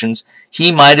League of Nations,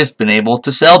 he might have been able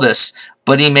to sell this.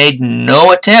 But he made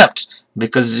no attempt,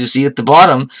 because as you see at the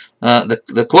bottom,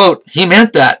 the quote, he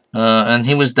meant that. And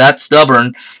he was that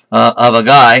stubborn of a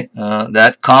guy,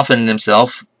 that confident in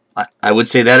himself, I would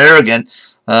say that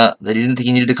arrogant, that he didn't think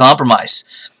he needed to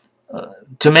compromise.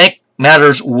 To make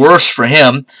matters worse for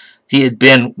him, he had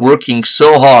been working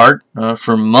so hard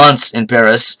for months in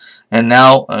Paris, and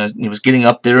now he was getting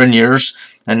up there in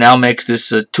years, and now makes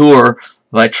this tour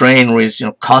by train where he's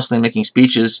constantly making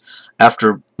speeches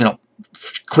after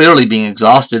clearly being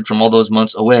exhausted from all those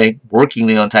months away, working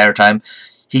the entire time.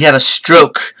 He had a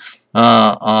stroke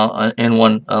in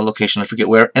one location, I forget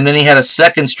where, and then he had a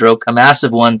second stroke, a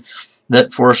massive one,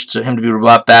 that forced him to be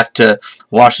brought back to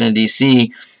Washington,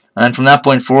 D.C., and from that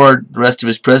point forward, the rest of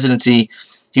his presidency,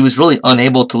 he was really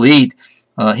unable to lead.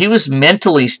 He was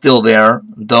mentally still there,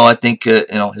 though I think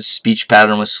his speech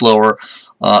pattern was slower,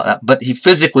 but he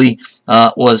physically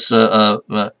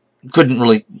couldn't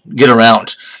really get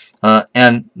around.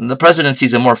 And the presidency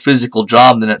is a more physical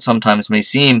job than it sometimes may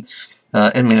seem.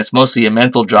 I mean, it's mostly a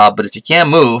mental job, but if you can't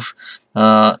move,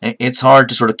 it's hard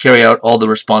to sort of carry out all the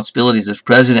responsibilities of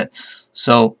president.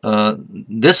 So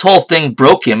this whole thing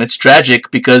broke him. It's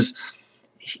tragic because,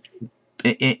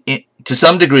 to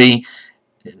some degree,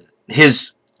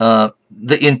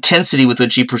 the intensity with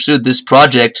which he pursued this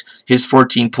project, his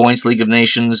 14 points, League of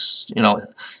Nations,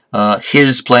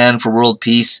 his plan for world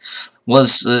peace,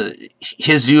 was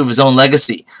his view of his own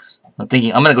legacy. I'm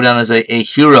thinking, I'm going to go down as a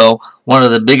hero, one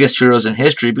of the biggest heroes in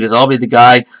history, because I'll be the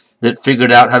guy that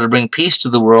figured out how to bring peace to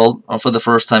the world for the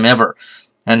first time ever.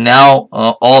 And now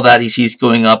all that he sees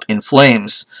going up in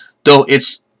flames. Though a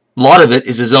lot of it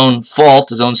is his own fault,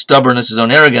 his own stubbornness, his own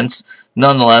arrogance,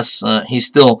 nonetheless, he's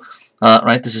still,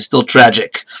 this is still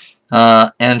tragic.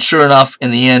 And sure enough, in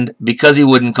the end, because he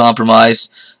wouldn't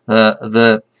compromise,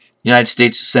 the United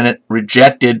States Senate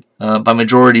rejected by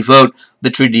majority vote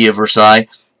the Treaty of Versailles.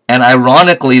 And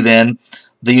ironically then,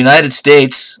 the United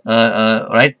States,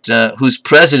 whose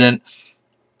president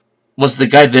was the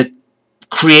guy that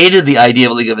created the idea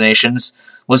of a League of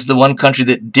Nations, was the one country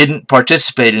that didn't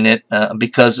participate in it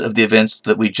because of the events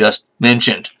that we just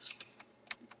mentioned.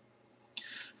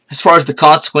 As far as the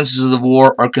consequences of the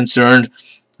war are concerned,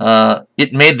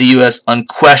 it made the U.S.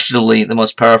 unquestionably the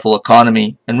most powerful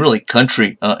economy and really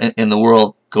country in the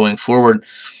world going forward.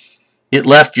 It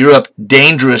left Europe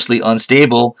dangerously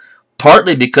unstable,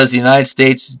 partly because the United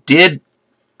States did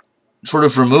sort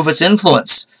of remove its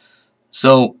influence.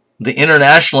 So the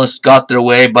internationalists got their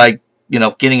way by,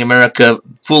 getting America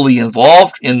fully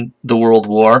involved in the World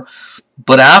War.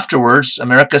 But afterwards,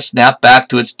 America snapped back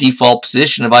to its default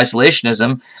position of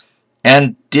isolationism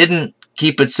and didn't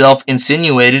keep itself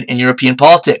insinuated in European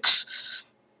politics.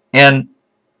 And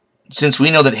since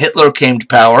we know that Hitler came to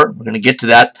power, we're going to get to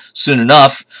that soon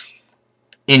enough,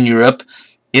 in Europe,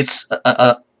 it's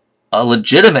a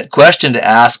legitimate question to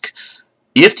ask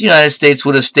if the United States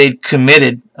would have stayed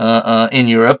committed in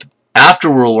Europe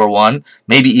after World War I,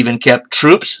 maybe even kept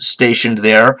troops stationed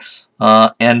there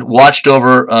and watched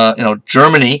over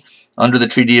Germany under the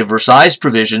Treaty of Versailles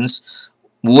provisions,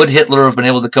 would Hitler have been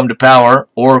able to come to power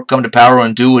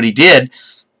and do what he did?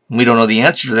 We don't know the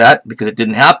answer to that because it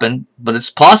didn't happen, but it's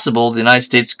possible the United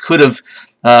States could have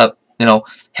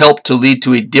helped to lead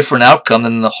to a different outcome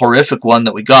than the horrific one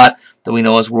that we got, that we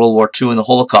know as World War II and the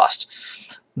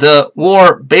Holocaust. The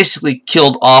war basically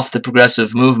killed off the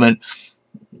progressive movement,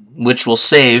 which we'll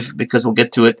save because we'll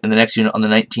get to it in the next unit on the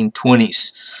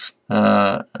 1920s.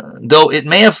 Though it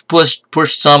may have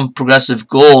pushed some progressive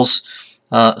goals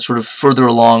sort of further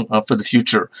along for the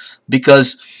future,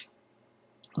 because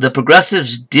the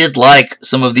progressives did like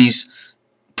some of these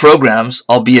programs,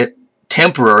 albeit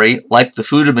temporary, like the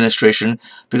Food Administration,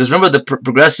 because remember, the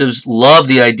progressives love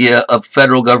the idea of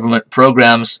federal government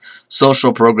programs,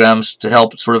 social programs to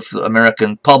help sort of the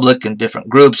American public and different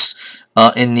groups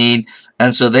in need,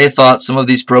 and so they thought some of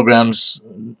these programs,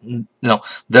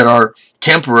 that are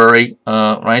temporary,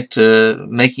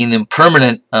 making them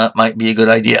permanent might be a good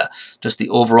idea. Just the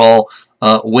overall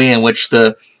way in which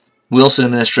the Wilson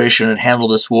administration had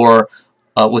handled this war,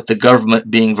 with the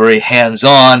government being very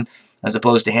hands-on as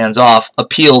opposed to hands-off,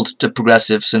 appealed to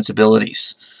progressive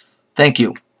sensibilities. Thank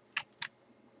you.